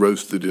best when it's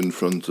roasted in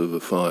front of a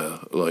fire,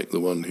 like the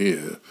one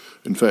here.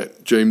 In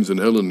fact, James and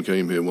Helen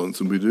came here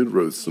once and we did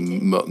roast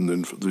some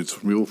mutton. It's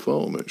from your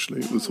farm,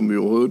 actually. It was from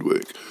your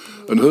Herdwick.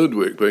 And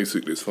Herdwick,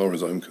 basically, as far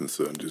as I'm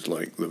concerned, is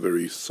like the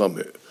very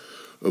summit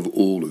of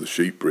all of the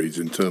sheep breeds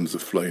in terms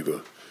of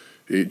flavour.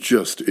 It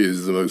just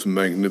is the most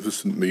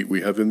magnificent meat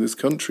we have in this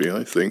country,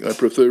 I think. I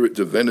prefer it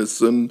to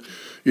venison.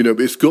 You know,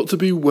 but it's got to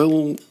be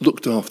well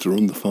looked after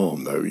on the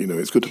farm, though. You know,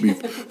 it's got to be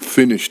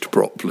finished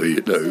properly,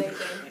 you know.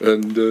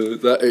 And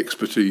that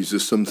expertise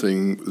is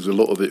something, there's a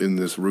lot of it in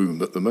this room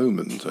at the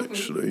moment,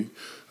 actually.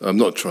 I'm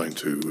not trying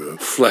to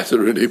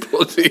flatter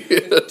anybody.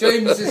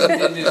 James isn't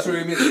in this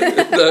room, is he?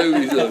 No,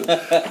 he's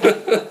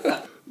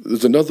not.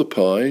 There's another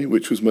pie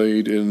which was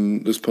made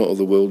in this part of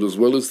the world, as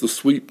well as the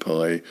sweet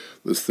pie,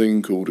 this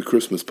thing called a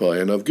Christmas pie.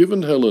 And I've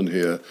given Helen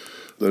here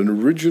an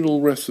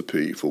original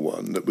recipe for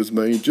one that was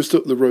made just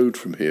up the road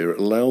from here at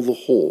Lowther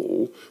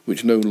Hall,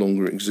 which no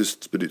longer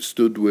exists, but it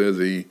stood where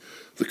the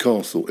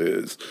castle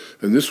is.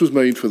 And this was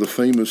made for the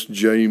famous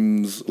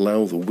James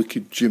Lowther,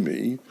 Wicked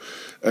Jimmy.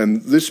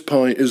 And this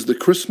pie is the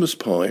Christmas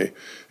pie,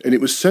 and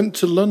it was sent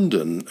to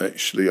London,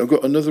 actually. I've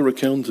got another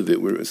account of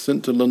it where it was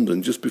sent to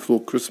London just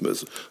before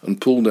Christmas and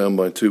pulled down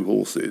by 2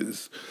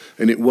 horses.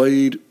 And it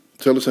weighed,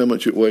 tell us how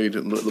much it weighed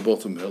at the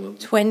bottom, Helen.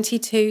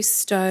 22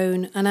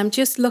 stone. And I'm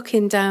just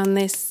looking down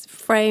this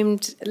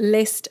framed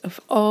list of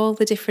all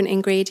the different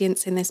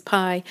ingredients in this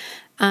pie,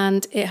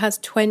 and it has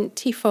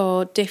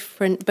 24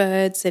 different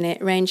birds in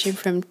it, ranging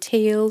from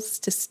teals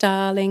to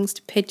starlings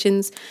to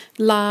pigeons,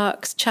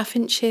 larks,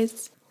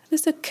 chaffinches.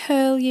 There's a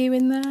curlew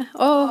in there.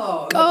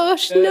 Oh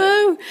gosh,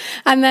 no.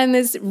 And then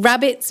there's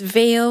rabbits,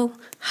 veal,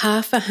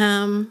 half a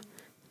ham,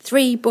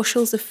 3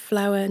 bushels of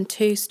flour and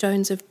 2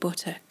 stones of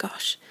butter.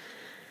 Gosh,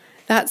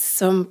 that's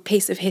some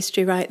piece of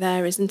history right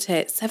there, isn't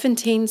it?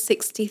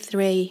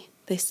 1763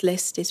 this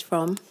list is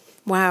from.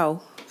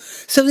 Wow.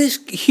 So this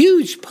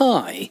huge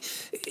pie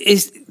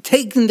is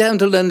taken down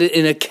to London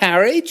in a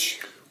carriage?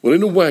 Well,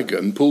 in a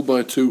wagon pulled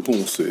by 2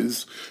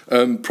 horses,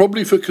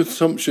 probably for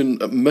consumption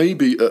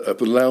maybe at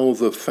the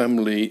Lowther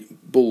family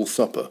ball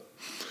supper.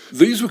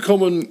 These were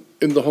common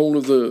in the whole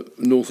of the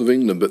north of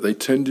England, but they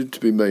tended to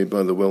be made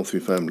by the wealthy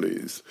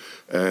families,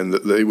 and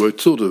that they were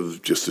sort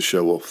of just a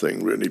show-off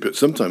thing, really, but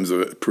sometimes they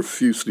were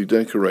profusely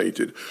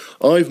decorated.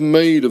 I've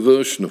made a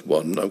version of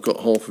one. I've got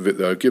half of it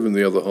there. I've given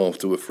the other half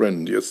to a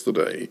friend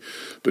yesterday,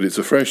 but it's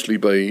a freshly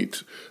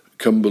baked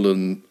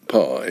Cumbrian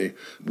pie,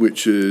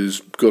 which has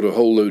got a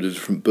whole load of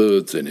different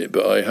birds in it,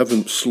 but I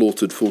haven't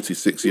slaughtered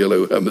 46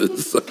 yellow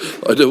hammers.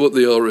 I don't want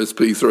the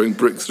RSP throwing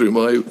bricks through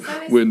my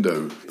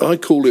window. I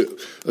call it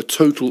a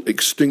total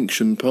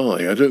extinction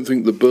pie. I don't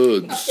think the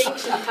birds...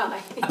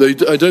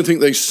 I don't think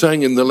they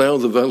sang in the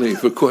Lowther Valley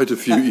for quite a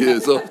few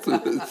years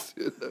afterwards.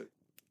 You know.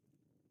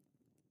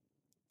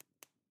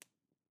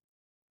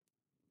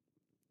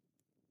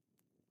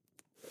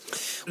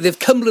 The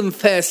Cumbrian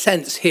fair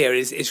sense here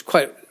is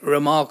quite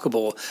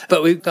remarkable,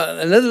 but we've got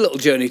another little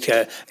journey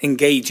to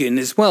engage in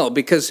as well,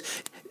 because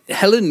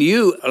Helen,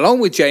 you, along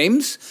with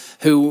James,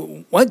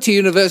 who went to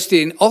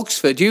university in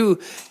Oxford, you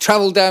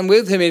travelled down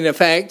with him, in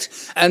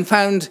effect, and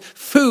found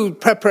food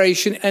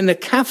preparation in a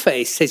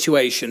cafe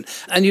situation,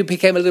 and you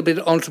became a little bit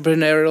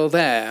entrepreneurial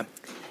there.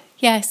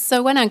 Yes,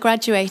 so when I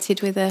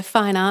graduated with a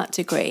fine art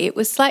degree, it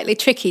was slightly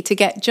tricky to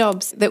get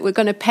jobs that were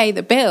going to pay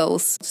the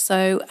bills.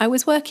 So I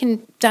was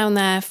working down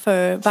there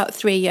for about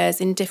 3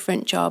 years in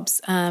different jobs.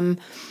 And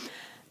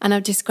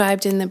I've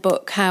described in the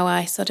book how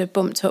I sort of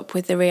bumped up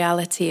with the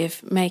reality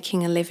of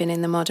making a living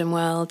in the modern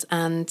world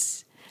and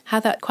how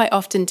that quite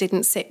often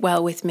didn't sit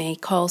well with me.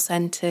 Call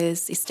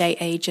centres, estate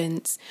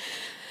agents,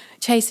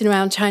 chasing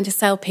around trying to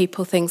sell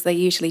people things they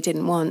usually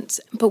didn't want.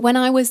 But when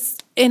I was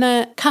in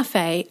a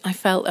cafe, I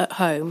felt at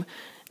home,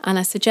 and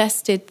I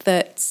suggested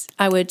that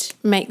I would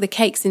make the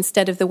cakes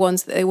instead of the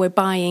ones that they were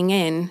buying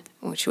in,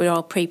 which were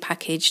all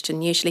pre-packaged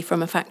and usually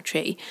from a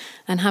factory,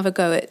 and have a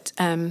go at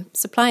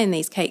supplying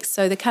these cakes.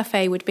 So the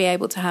cafe would be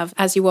able to have,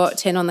 as you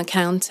walked in on the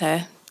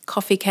counter,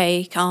 coffee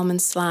cake,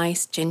 almond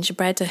slice,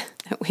 gingerbread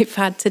that we've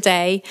had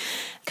today,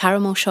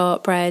 caramel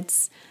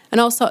shortbreads, and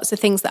all sorts of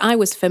things that I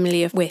was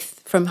familiar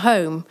with from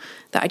home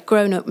that I'd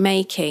grown up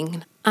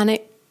making. And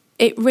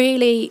it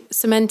really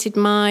cemented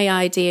my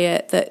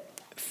idea that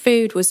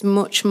food was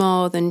much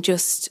more than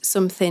just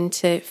something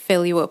to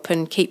fill you up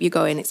and keep you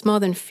going. It's more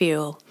than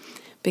fuel,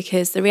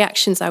 because the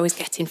reactions I was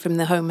getting from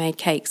the homemade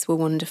cakes were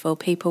wonderful.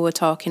 People were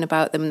talking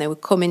about them. They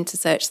would come in to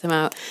search them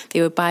out.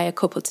 They would buy a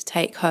couple to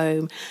take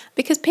home,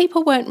 because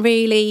people weren't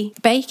really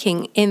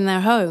baking in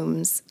their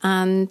homes.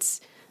 And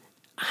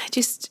I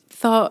just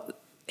thought,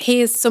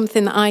 here's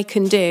something that I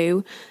can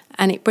do,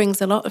 and it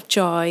brings a lot of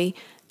joy.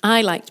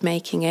 I liked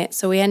making it,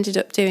 so we ended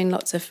up doing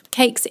lots of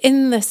cakes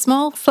in the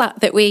small flat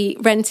that we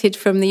rented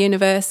from the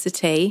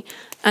university.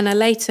 And I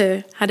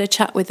later had a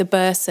chat with the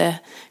bursar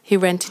who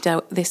rented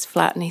out this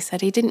flat, and he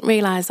said he didn't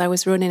realise I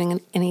was running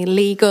an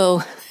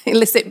illegal,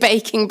 illicit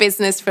baking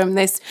business from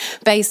this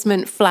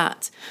basement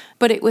flat.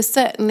 But it was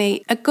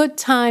certainly a good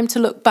time to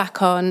look back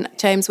on.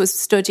 James was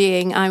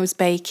studying, I was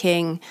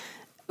baking.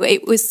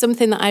 It was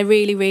something that I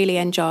really, really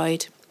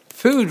enjoyed.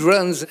 Food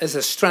runs as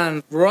a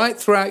strand right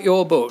throughout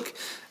your book.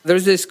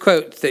 There's this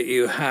quote that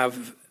you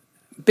have: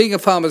 being a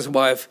farmer's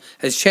wife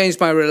has changed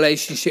my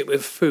relationship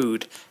with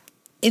food.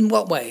 In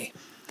what way?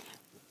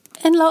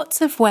 In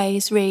lots of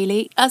ways,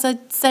 really. As I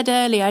said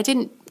earlier, I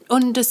didn't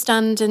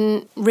understand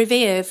and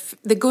revere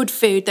the good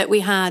food that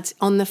we had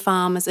on the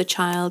farm as a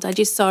child. I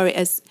just saw it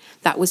as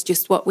that was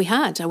just what we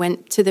had. I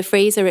went to the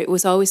freezer, it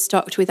was always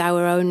stocked with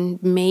our own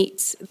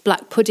meat.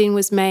 Black pudding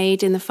was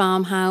made in the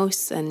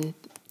farmhouse, and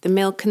the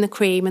milk and the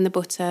cream and the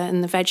butter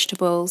and the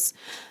vegetables.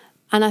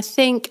 And I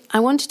think I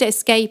wanted to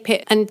escape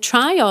it and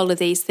try all of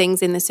these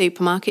things in the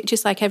supermarket,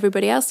 just like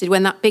everybody else did.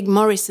 When that big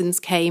Morrison's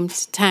came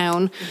to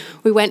town,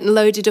 we went and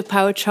loaded up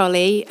our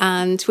trolley,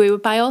 and we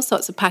would buy all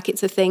sorts of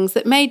packets of things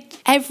that made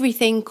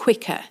everything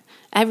quicker,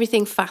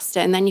 everything faster,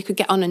 and then you could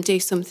get on and do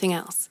something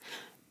else.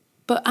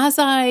 But as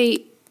I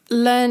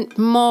learnt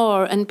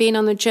more and been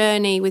on the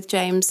journey with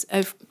James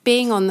of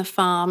being on the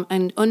farm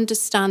and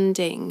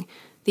understanding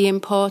the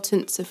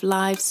importance of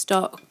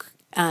livestock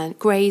and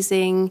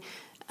grazing,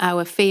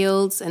 our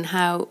fields, and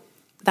how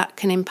that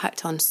can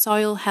impact on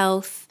soil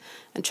health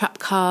and trap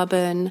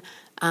carbon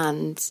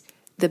and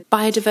the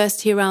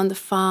biodiversity around the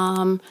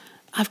farm,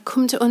 I've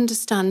come to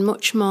understand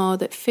much more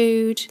that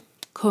food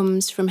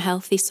comes from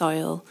healthy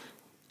soil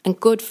and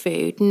good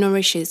food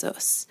nourishes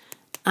us,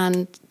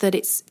 and that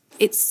it's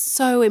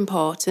so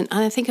important.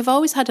 And I think I've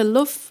always had a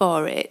love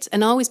for it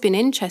and always been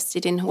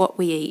interested in what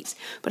we eat,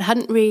 but I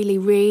hadn't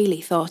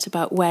really thought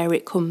about where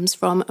it comes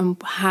from and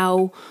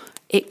how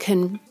it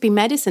can be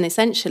medicine,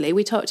 essentially.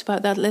 We talked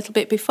about that a little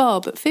bit before,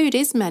 but food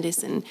is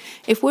medicine.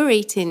 If we're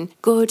eating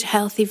good,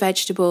 healthy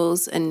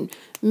vegetables and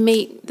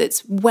meat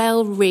that's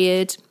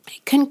well-reared,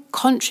 it can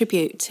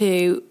contribute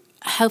to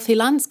healthy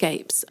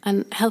landscapes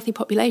and healthy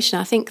population.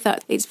 I think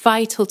that it's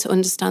vital to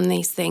understand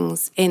these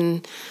things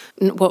in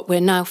what we're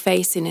now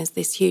facing as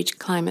this huge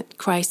climate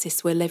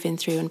crisis we're living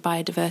through and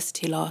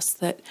biodiversity loss,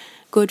 that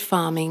good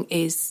farming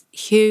is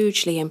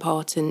hugely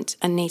important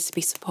and needs to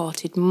be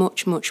supported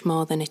much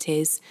more than it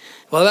is.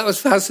 Well, that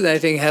was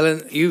fascinating,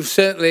 Helen. You've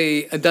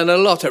certainly done a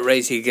lot at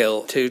Racy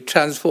Gill to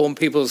transform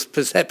people's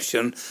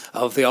perception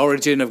of the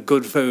origin of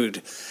good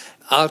food.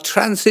 I'll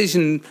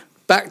transition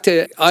back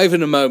to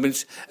Ivan a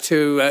moment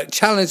to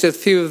challenge a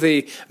few of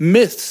the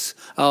myths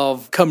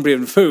of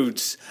Cumbrian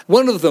foods.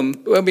 One of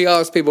them, when we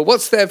ask people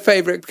what's their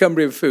favourite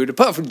Cumbrian food,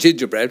 apart from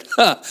gingerbread,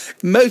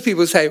 most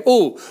people say,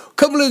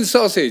 Cumberland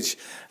sausage.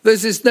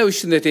 There's this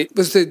notion that it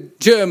was the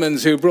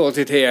Germans who brought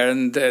it here,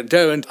 and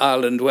Derwent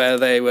Island, where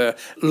they were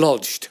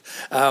lodged.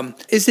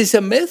 Is this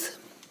a myth?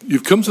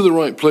 You've come to the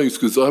right place,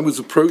 because I was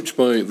approached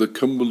by the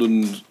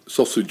Cumberland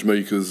Sausage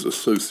Makers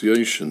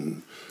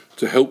Association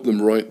to help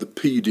them write the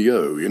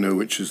PDO,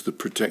 which is the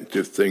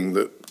protective thing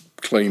that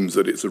claims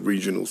that it's a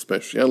regional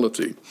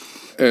speciality.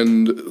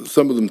 And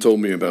some of them told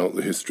me about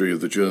the history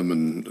of the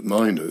German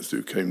miners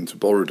who came to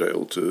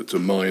Borrowdale to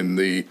mine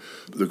the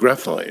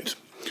graphite,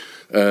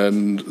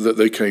 and that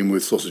they came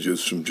with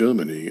sausages from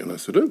Germany. And I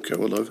said, OK,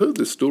 well, I've heard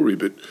this story,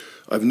 but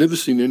I've never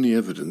seen any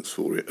evidence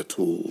for it at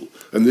all.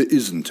 And there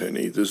isn't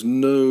any. There's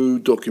no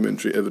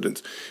documentary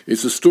evidence.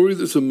 It's a story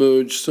that's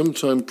emerged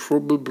sometime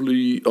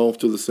probably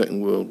after the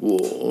Second World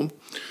War.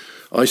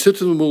 I said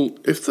to them, well,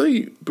 if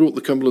they brought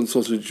the Cumberland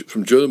sausage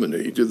from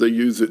Germany, did they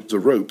use it as a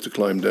rope to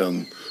climb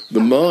down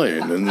the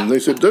mine? And they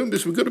said,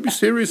 we've got to be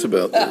serious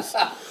about this.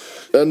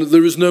 And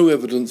there is no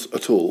evidence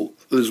at all.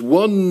 There's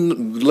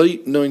one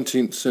late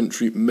 19th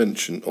century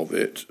mention of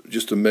it,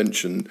 just a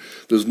mention.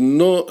 There's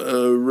not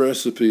a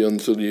recipe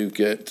until you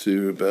get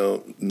to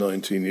about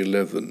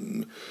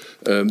 1911.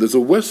 There's a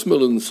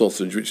Westmoreland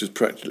sausage, which is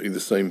practically the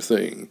same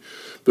thing.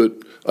 But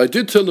I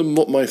did tell them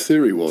what my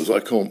theory was. I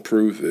can't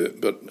prove it,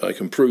 but I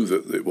can prove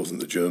that it wasn't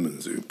the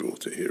Germans who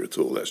brought it here at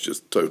all. That's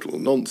just total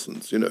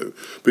nonsense,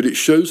 But it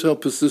shows how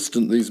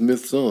persistent these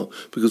myths are,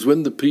 because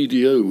when the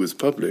PDO was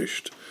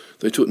published,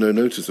 they took no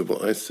notice of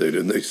what I said,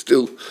 and they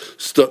still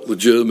stuck the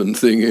German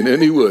thing in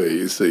anyway,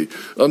 you see.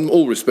 And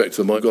all respect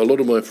to them, I've got a lot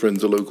of my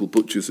friends are local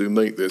butchers who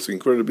make this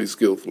incredibly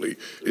skillfully.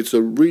 It's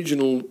a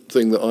regional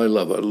thing that I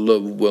love. I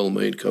love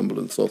well-made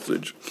Cumberland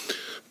sausage.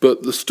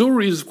 But the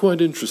story is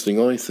quite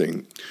interesting, I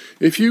think.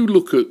 If you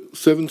look at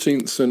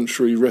 17th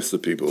century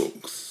recipe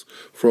books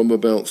from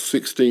about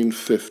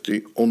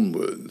 1650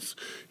 onwards,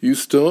 you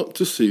start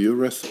to see a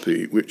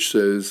recipe which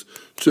says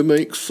to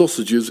make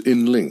sausages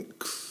in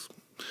links.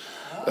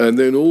 And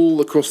then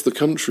all across the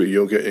country,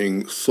 you're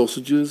getting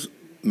sausages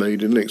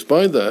made in links.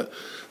 By that,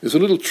 there's a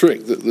little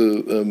trick that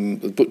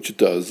the butcher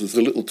does. There's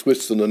a little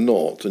twist and a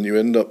knot, and you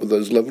end up with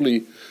those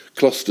lovely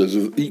clusters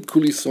of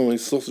equally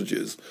sized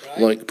sausages, right,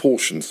 like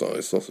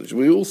portion-sized sausage.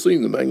 We've all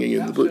seen them hanging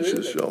in the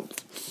butcher's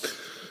shops.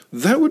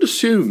 That would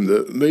assume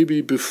that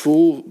maybe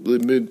before the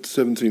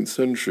mid-17th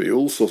century,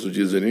 all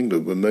sausages in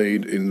England were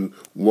made in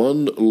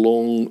one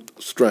long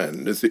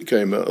strand as it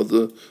came out of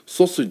the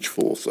sausage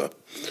forcer.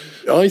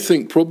 I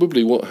think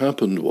probably what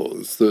happened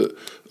was that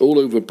all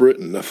over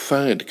Britain a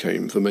fad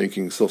came for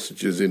making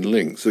sausages in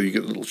length, so you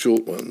get little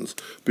short ones.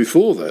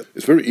 Before that,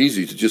 it's very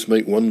easy to just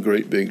make one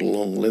great big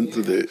long length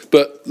of it.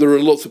 But there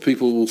are lots of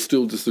people who will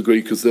still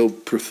disagree because they'll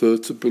prefer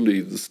to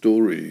believe the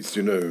stories,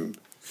 you know.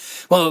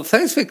 Well,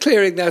 thanks for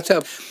clearing that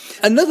up.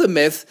 Another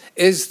myth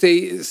is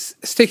the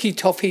sticky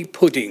toffee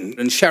pudding,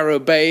 and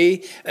Sharrow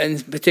Bay in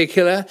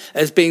particular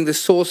as being the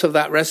source of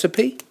that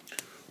recipe.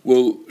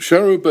 Well,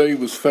 Sharrow Bay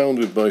was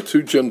founded by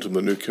two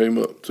gentlemen who came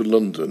up to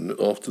London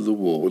after the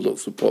war with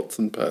lots of pots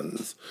and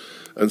pans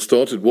and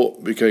started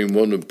what became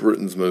one of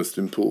Britain's most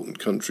important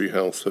country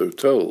house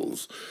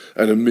hotels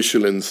and a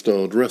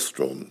Michelin-starred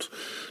restaurant.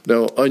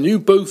 Now, I knew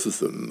both of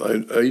them.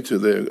 I ate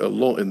there a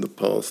lot in the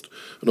past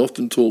and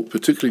often talked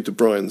particularly to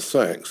Brian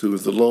Sachs, who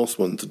was the last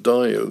one to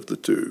die of the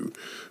two.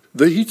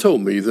 He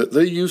told me that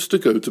they used to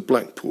go to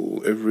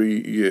Blackpool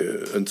every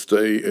year and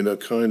stay in a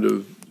kind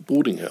of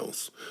boarding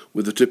house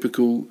with a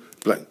typical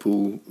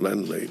Blackpool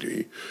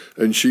landlady,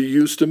 and she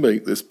used to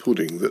make this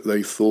pudding that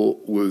they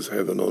thought was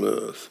heaven on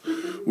earth,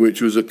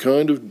 which was a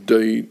kind of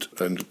date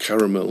and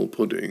caramel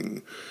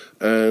pudding,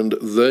 and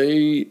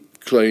they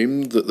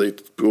claimed that they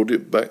brought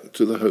it back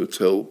to the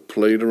hotel,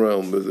 played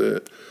around with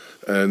it,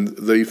 and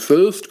they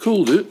first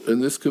called it,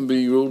 and this can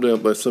be ruled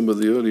out by some of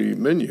the early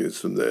menus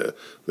from there,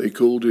 they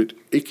called it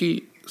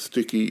Icky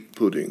Sticky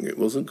Pudding. It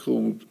wasn't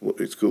called what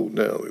it's called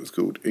now, it was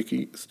called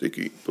Icky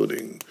Sticky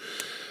Pudding.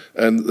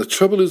 And the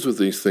trouble is with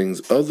these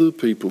things, other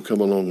people come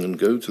along and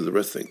go to the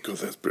restaurant, think, God,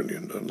 that's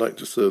brilliant, I'd like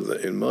to serve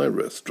that in my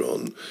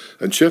restaurant.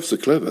 And chefs are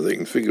clever, they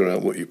can figure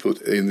out what you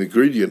put in the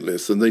ingredient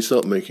list and they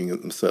start making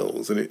it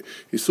themselves. And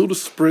it sort of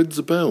spreads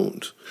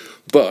about.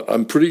 But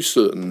I'm pretty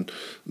certain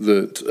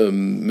that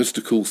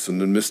Mr.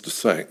 Coulson and Mr.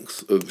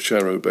 Sachs of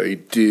Sharrow Bay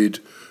did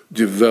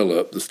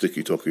develop the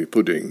sticky toffee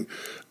pudding.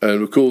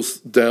 And of course,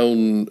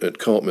 down at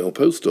Cartmel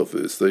Post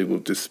Office, they will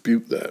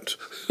dispute that.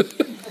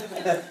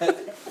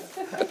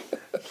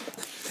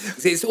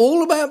 It's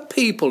all about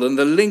people and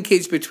the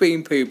linkage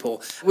between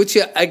people, which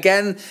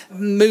again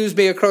moves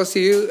me across to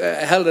you,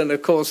 Helen,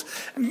 of course.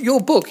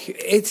 Your book,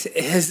 it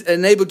has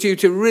enabled you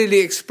to really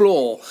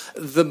explore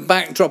the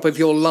backdrop of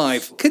your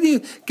life. Can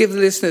you give the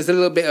listeners a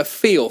little bit of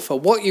feel for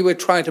what you were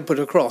trying to put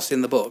across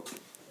in the book?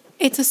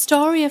 It's a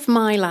story of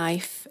my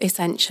life,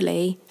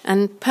 essentially,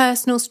 and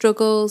personal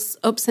struggles,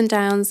 ups and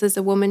downs as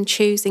a woman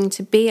choosing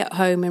to be at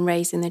home and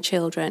raising the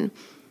children.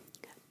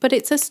 But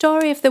it's a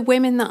story of the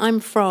women that I'm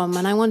from,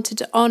 and I wanted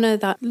to honour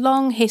that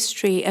long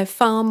history of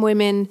farm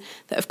women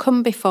that have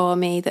come before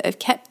me, that have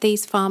kept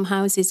these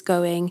farmhouses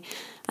going.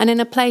 And in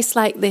a place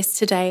like this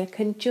today, I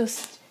can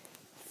just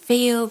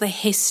feel the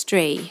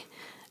history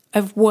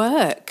of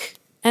work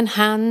and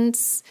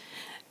hands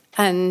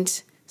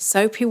and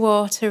soapy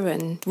water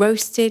and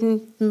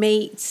roasting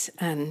meat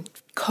and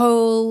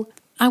coal.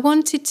 I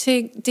wanted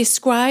to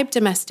describe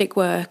domestic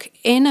work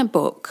in a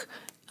book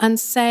and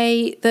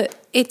say that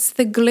it's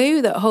the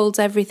glue that holds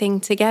everything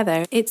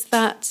together. It's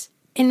that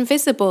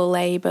invisible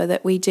labour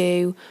that we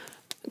do,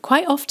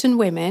 quite often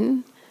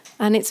women,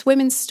 and it's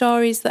women's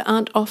stories that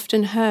aren't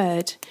often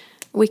heard.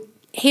 We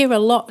hear a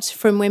lot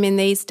from women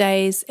these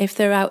days if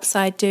they're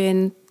outside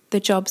doing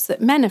the jobs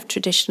that men have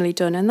traditionally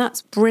done, and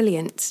that's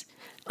brilliant.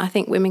 I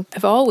think women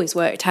have always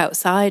worked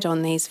outside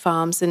on these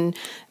farms and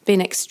been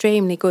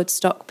extremely good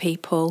stock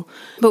people.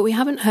 But we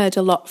haven't heard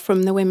a lot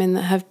from the women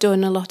that have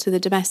done a lot of the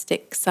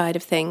domestic side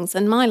of things.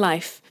 And my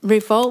life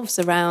revolves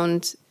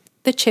around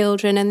the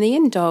children and the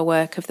indoor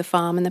work of the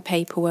farm and the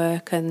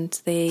paperwork and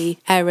the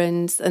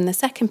errands and the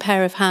second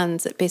pair of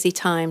hands at busy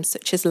times,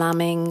 such as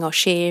lambing or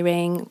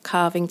shearing,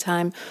 carving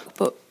time.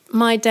 But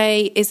my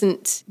day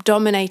isn't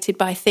dominated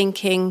by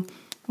thinking,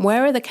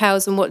 where are the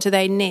cows and what do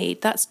they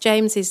need? That's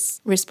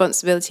James's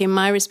responsibility, and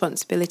my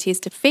responsibility is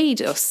to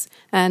feed us.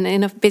 And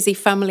in a busy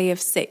family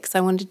of 6, I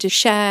wanted to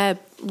share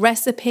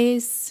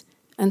recipes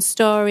and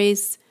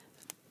stories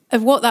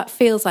of what that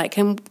feels like.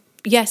 And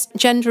yes,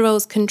 gender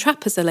roles can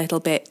trap us a little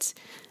bit.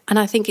 And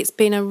I think it's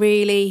been a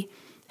really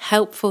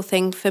helpful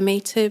thing for me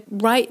to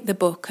write the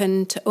book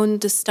and to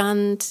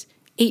understand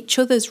each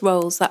other's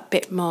roles that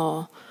bit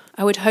more.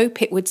 I would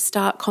hope it would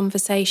start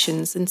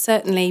conversations, and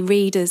certainly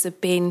readers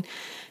have been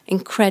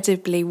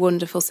incredibly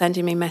wonderful,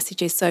 sending me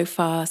messages so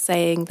far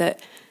saying that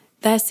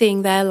they're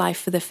seeing their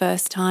life for the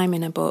first time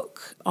in a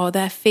book, or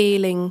they're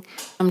feeling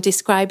I'm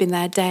describing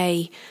their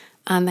day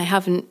and they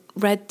haven't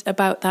read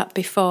about that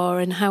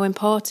before, and how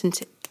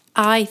important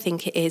I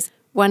think it is.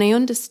 When I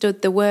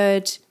understood the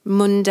word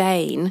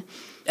mundane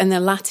and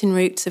the Latin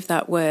roots of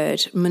that word,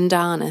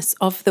 mundanus,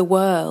 of the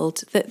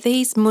world, that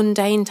these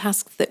mundane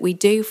tasks that we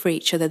do for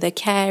each other, the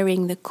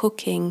caring, the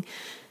cooking,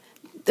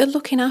 they're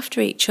looking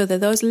after each other,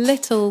 those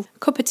little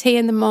cup of tea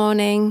in the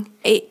morning,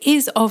 it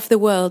is of the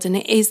world and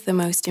it is the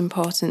most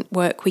important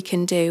work we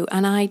can do.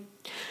 And I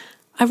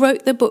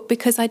wrote the book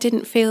because I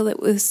didn't feel there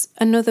was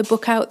another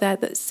book out there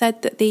that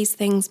said that these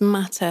things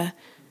matter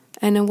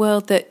In a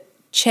world that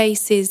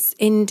chases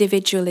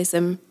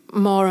individualism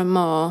more and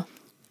more,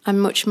 I'm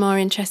much more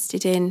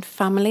interested in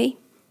family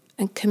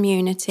and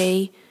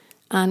community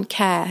and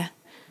care.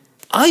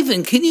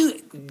 Ivan, can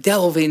you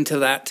delve into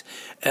that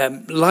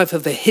life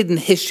of the hidden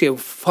history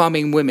of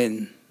farming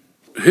women?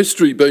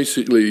 History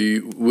basically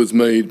was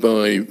made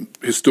by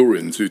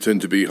historians who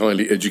tend to be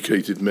highly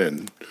educated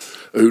men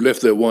who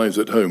left their wives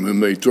at home and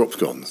made drop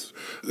scones.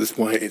 That's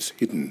why it's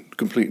hidden,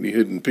 completely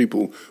hidden.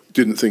 People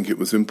didn't think it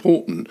was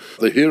important.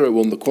 The hero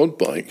on the quad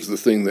bike is the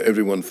thing that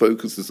everyone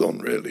focuses on,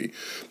 really.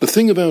 The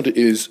thing about it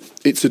is,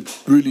 it's a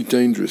really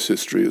dangerous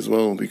history as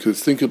well,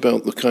 because think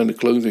about the kind of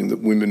clothing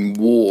that women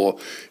wore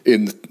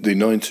in the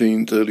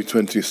 19th, early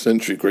 20th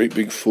century, great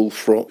big full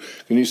frock.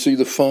 Can you see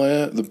the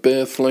fire, the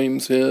bare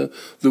flames here?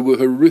 There were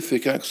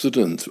horrific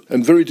accidents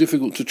and very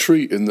difficult to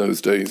treat in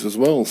those days as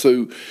well.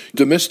 So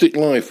domestic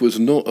life was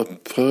not a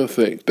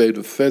perfect bed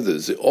of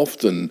feathers. It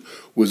often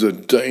was a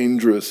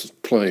dangerous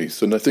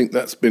place, and I think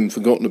that's been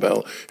forgotten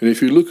about. And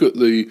if you look at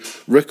the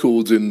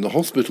records in the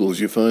hospitals,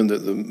 you find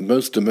that the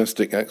most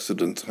domestic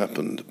accidents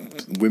happened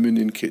women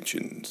in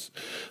kitchens.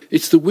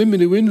 It's the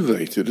women who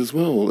innovated as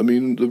well. I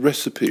mean, the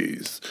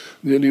recipes,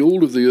 nearly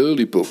all of the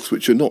early books,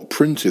 which are not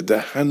printed, they're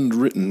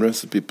handwritten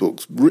recipe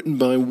books, written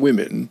by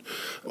women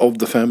of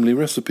the family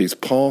recipes,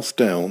 passed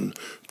down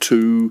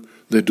to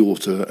their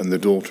daughter and their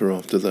daughter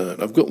after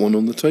that. I've got one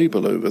on the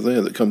table over there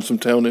that comes from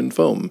Town End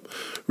Farm,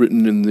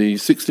 written in the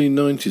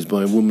 1690s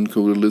by a woman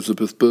called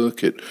Elizabeth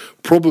Burkitt,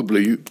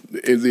 probably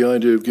the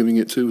idea of giving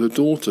it to her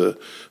daughter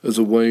as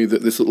a way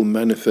that this little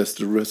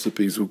manifest of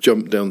recipes will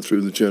jump down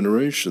through the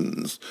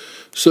generations.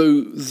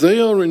 So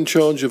they are in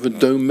charge of a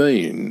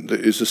domain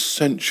that is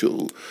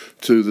essential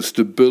to the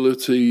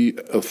stability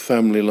of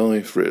family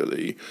life,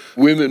 really.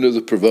 Women are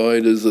the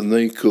providers and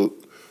they cook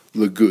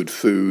the good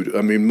food.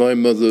 I mean, my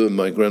mother and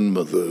my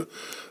grandmother,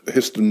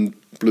 Histon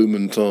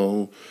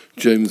Blumenthal,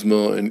 James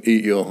Martin,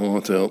 eat your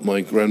heart out.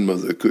 My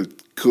grandmother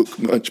could cook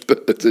much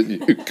better than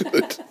you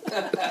could.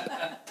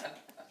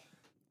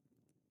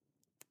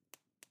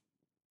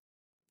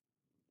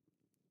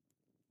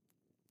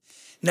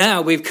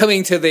 Now we're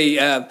coming to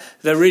the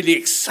really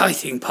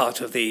exciting part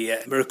of the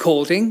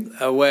recording,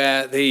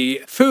 where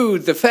the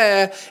food, the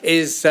fare,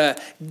 is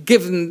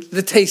given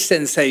the taste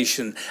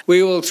sensation.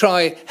 We will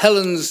try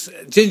Helen's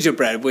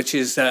gingerbread, which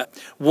is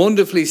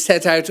wonderfully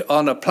set out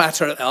on a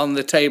platter on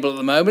the table at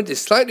the moment.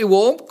 It's slightly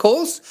warm, of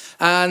course,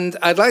 and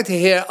I'd like to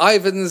hear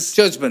Ivan's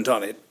judgment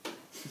on it.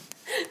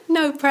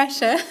 No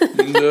pressure.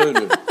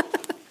 No.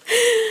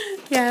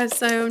 Yeah,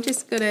 so I'm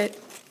just going to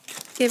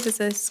give us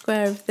a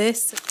square of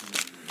this.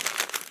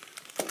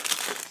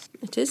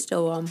 It is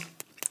still warm.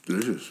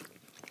 Delicious.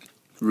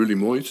 Really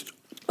moist.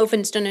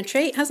 Oven's done a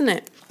treat, hasn't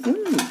it?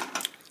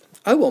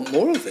 I want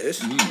more of this.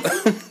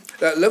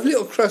 That lovely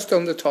little crust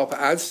on the top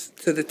adds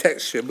to the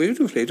texture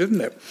beautifully,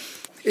 doesn't it?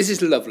 This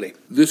is lovely.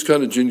 This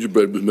kind of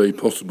gingerbread was made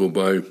possible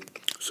by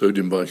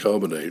sodium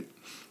bicarbonate,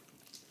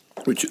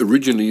 which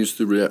originally used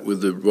to react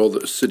with the rather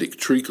acidic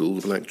treacle,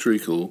 the black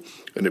treacle,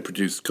 and it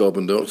produced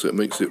carbon dioxide. It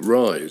makes it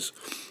rise.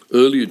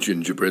 Earlier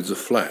gingerbreads are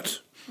flat.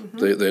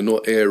 Mm-hmm. They're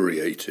not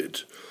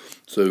aerated.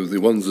 So the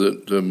ones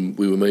that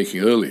we were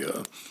making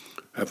earlier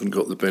haven't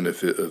got the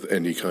benefit of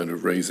any kind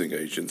of raising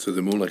agent, so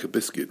they're more like a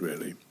biscuit,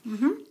 really.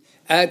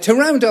 Mm-hmm. To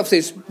round off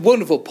this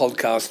wonderful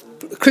podcast,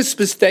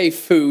 Christmas Day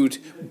food,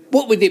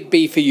 what would it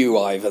be for you,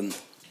 Ivan?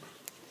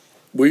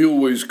 We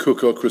always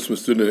cook our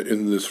Christmas dinner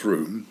in this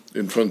room,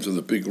 in front of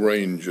the big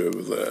range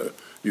over there.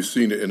 You've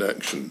seen it in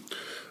action.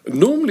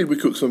 Normally we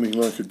cook something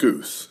like a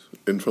goose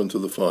in front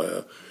of the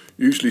fire,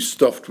 usually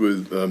stuffed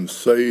with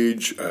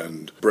sage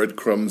and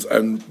breadcrumbs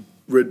and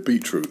red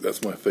beetroot.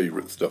 That's my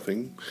favourite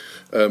stuffing.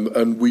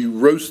 And we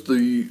roast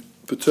the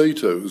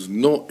potatoes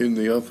not in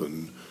the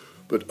oven,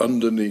 but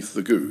underneath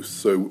the goose.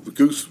 So the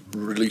goose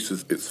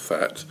releases its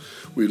fat.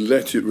 We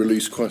let it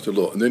release quite a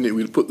lot, and then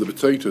we put the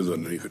potatoes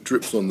underneath. It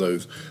drips on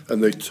those,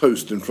 and they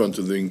toast in front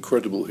of the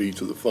incredible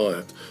heat of the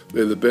fire.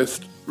 They're the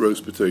best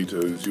roast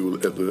potatoes you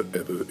will ever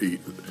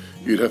eat.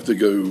 You'd have to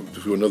go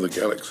to another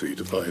galaxy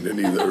to find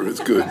any that are as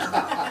good.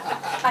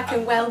 I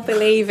can well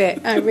believe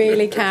it. I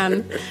really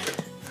can.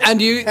 And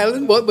you,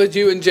 Helen, what would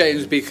you and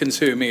James be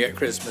consuming at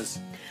Christmas?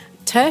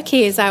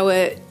 Turkey is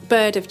our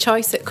bird of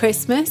choice at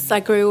Christmas.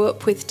 I grew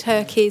up with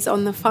turkeys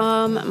on the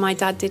farm. My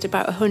dad did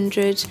about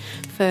 100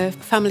 for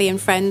family and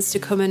friends to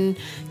come and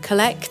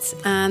collect,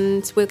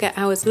 and we'll get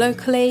ours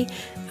locally.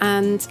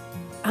 And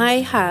I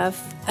have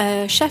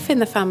a chef in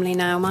the family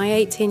now, my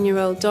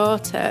 18-year-old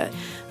daughter,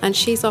 and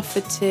she's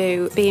offered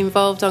to be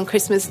involved on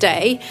Christmas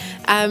Day.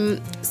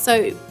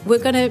 So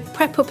we're going to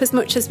prep up as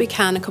much as we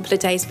can a couple of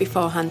days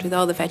beforehand with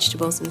all the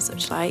vegetables and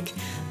such like,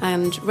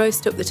 and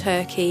roast up the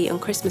turkey on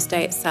Christmas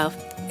Day itself.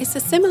 It's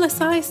a similar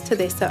size to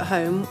this at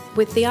home,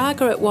 with the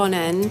Aga at one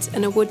end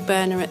and a wood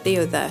burner at the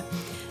other.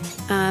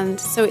 And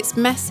so it's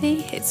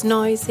messy, it's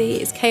noisy,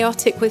 it's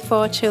chaotic with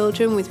 4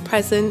 children, with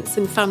presents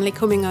and family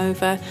coming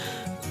over,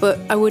 but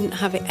I wouldn't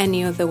have it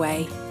any other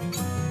way.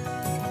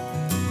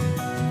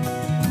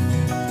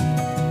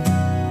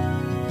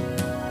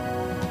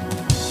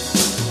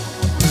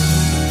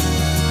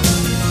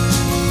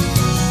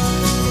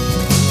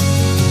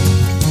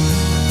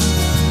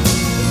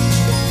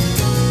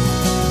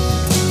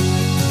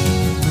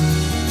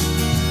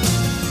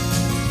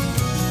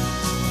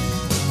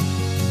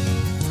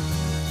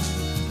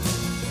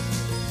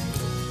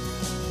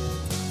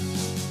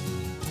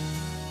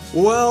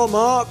 Well,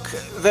 Mark,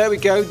 there we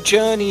go.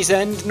 Journey's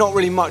end. Not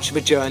really much of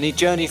a journey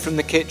from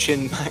the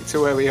kitchen back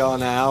to where we are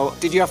now.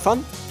 Did you have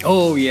fun?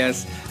 Oh,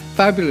 yes.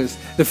 Fabulous.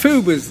 The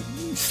food was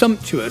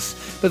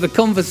sumptuous, but the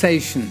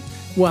conversation,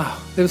 wow,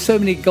 there were so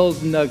many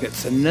golden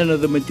nuggets and none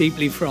of them were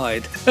deeply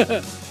fried.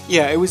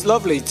 Yeah, it was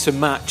lovely to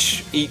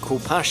match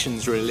equal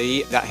passions,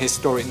 really. That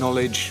historic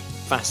knowledge,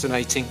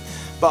 fascinating.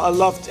 But I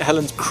loved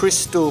Helen's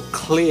crystal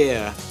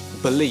clear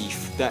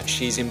belief that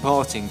she's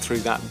imparting through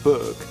that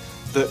book,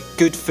 that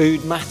good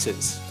food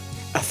matters.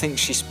 I think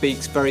she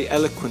speaks very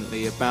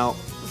eloquently about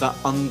that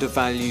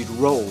undervalued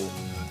role,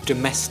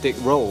 domestic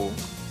role,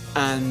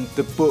 and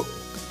the book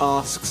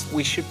asks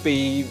we should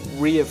be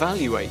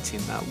re-evaluating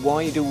that.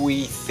 Why do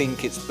we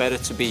think it's better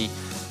to be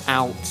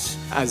out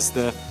as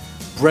the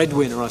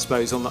breadwinner, I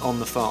suppose, on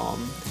the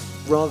farm,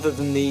 rather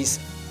than these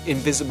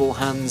invisible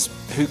hands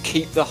who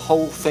keep the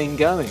whole thing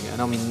going?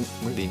 And I mean,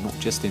 really not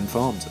just in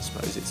farms, I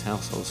suppose, it's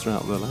households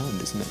throughout the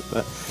land, isn't it?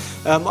 But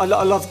I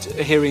loved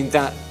hearing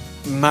that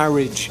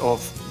marriage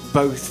of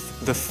both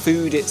the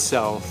food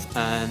itself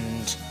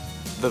and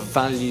the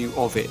value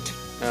of it.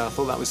 I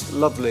thought that was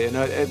lovely, and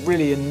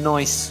really a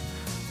nice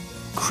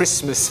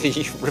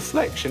Christmassy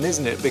reflection,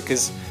 isn't it?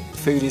 Because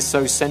food is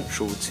so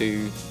central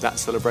to that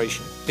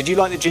celebration. Did you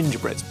like the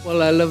gingerbreads?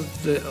 Well, I love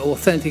the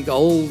authentic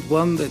old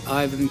one that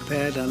Ivan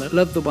prepared, and I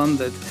love the one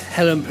that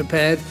Helen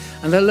prepared,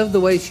 and I love the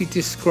way she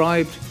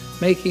described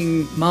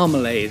making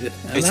marmalade.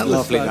 And it's that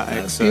lovely, was like, that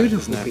that's excerpt, a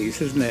beautiful isn't it?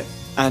 piece, isn't it?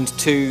 And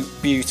two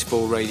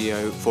beautiful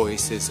radio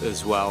voices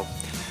as well.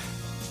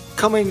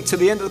 Coming to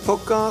the end of the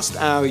podcast,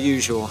 our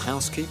usual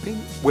housekeeping.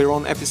 We're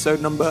on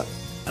episode number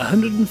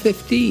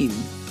 115.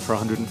 For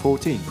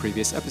 114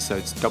 previous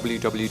episodes,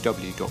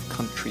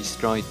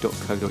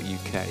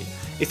 www.countrystride.co.uk.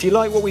 If you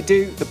like what we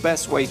do, the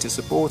best way to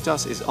support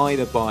us is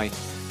either by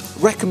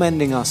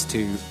recommending us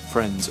to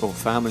friends or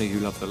family who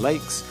love the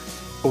lakes.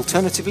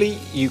 Alternatively,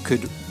 you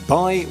could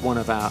buy one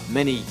of our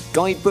many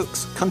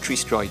guidebooks,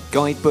 Countrystride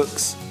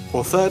guidebooks.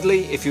 Or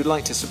thirdly, if you'd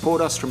like to support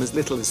us from as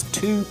little as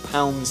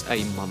 £2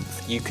 a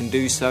month, you can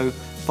do so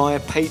via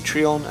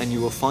Patreon, and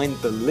you will find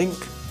the link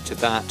to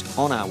that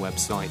on our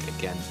website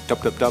again,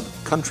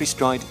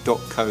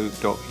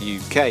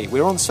 www.countrystride.co.uk.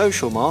 We're on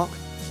social, Mark.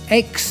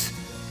 X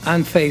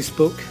and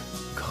Facebook.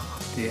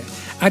 God dear.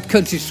 At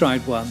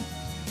Countrystride 1.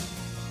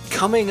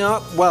 Coming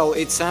up, well,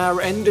 it's our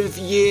end of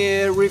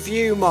year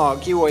review,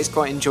 Mark. You always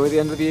quite enjoy the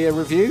end of the year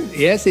review.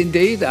 Yes,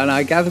 indeed. And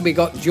I gather we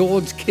got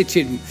George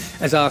Kitchen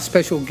as our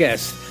special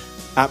guest.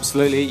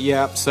 Absolutely,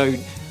 yeah. So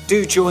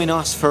do join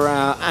us for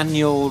our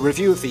annual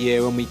review of the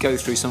year when we go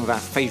through some of our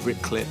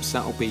favourite clips.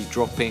 That'll be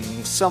dropping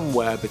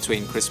somewhere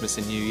between Christmas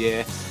and New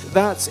Year.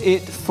 That's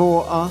it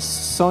for us,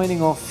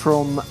 signing off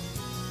from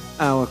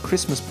our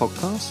Christmas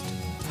podcast.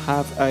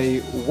 Have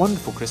a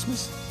wonderful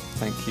Christmas.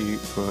 Thank you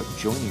for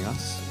joining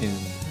us in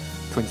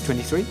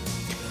 2023.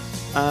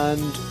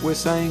 And we're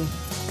saying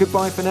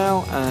goodbye for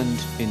now and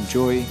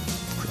enjoy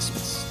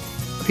Christmas.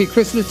 Happy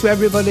Christmas to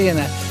everybody and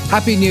a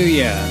Happy New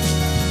Year.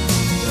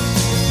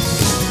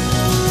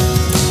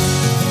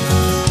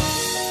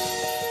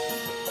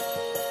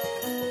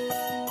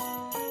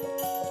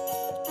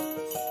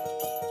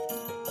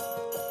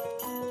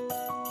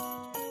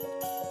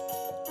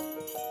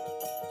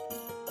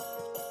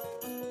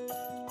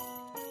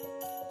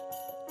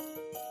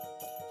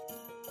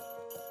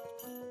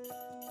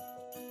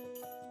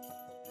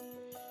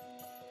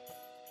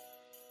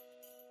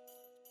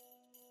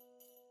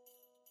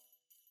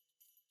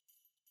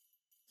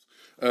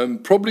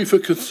 Probably for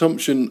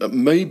consumption,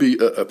 maybe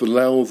a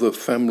Lowther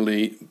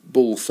family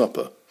ball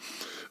supper.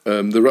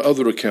 There are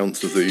other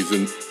accounts of these,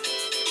 and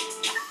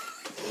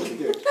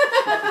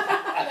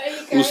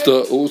we'll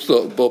start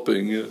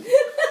bopping. Yeah.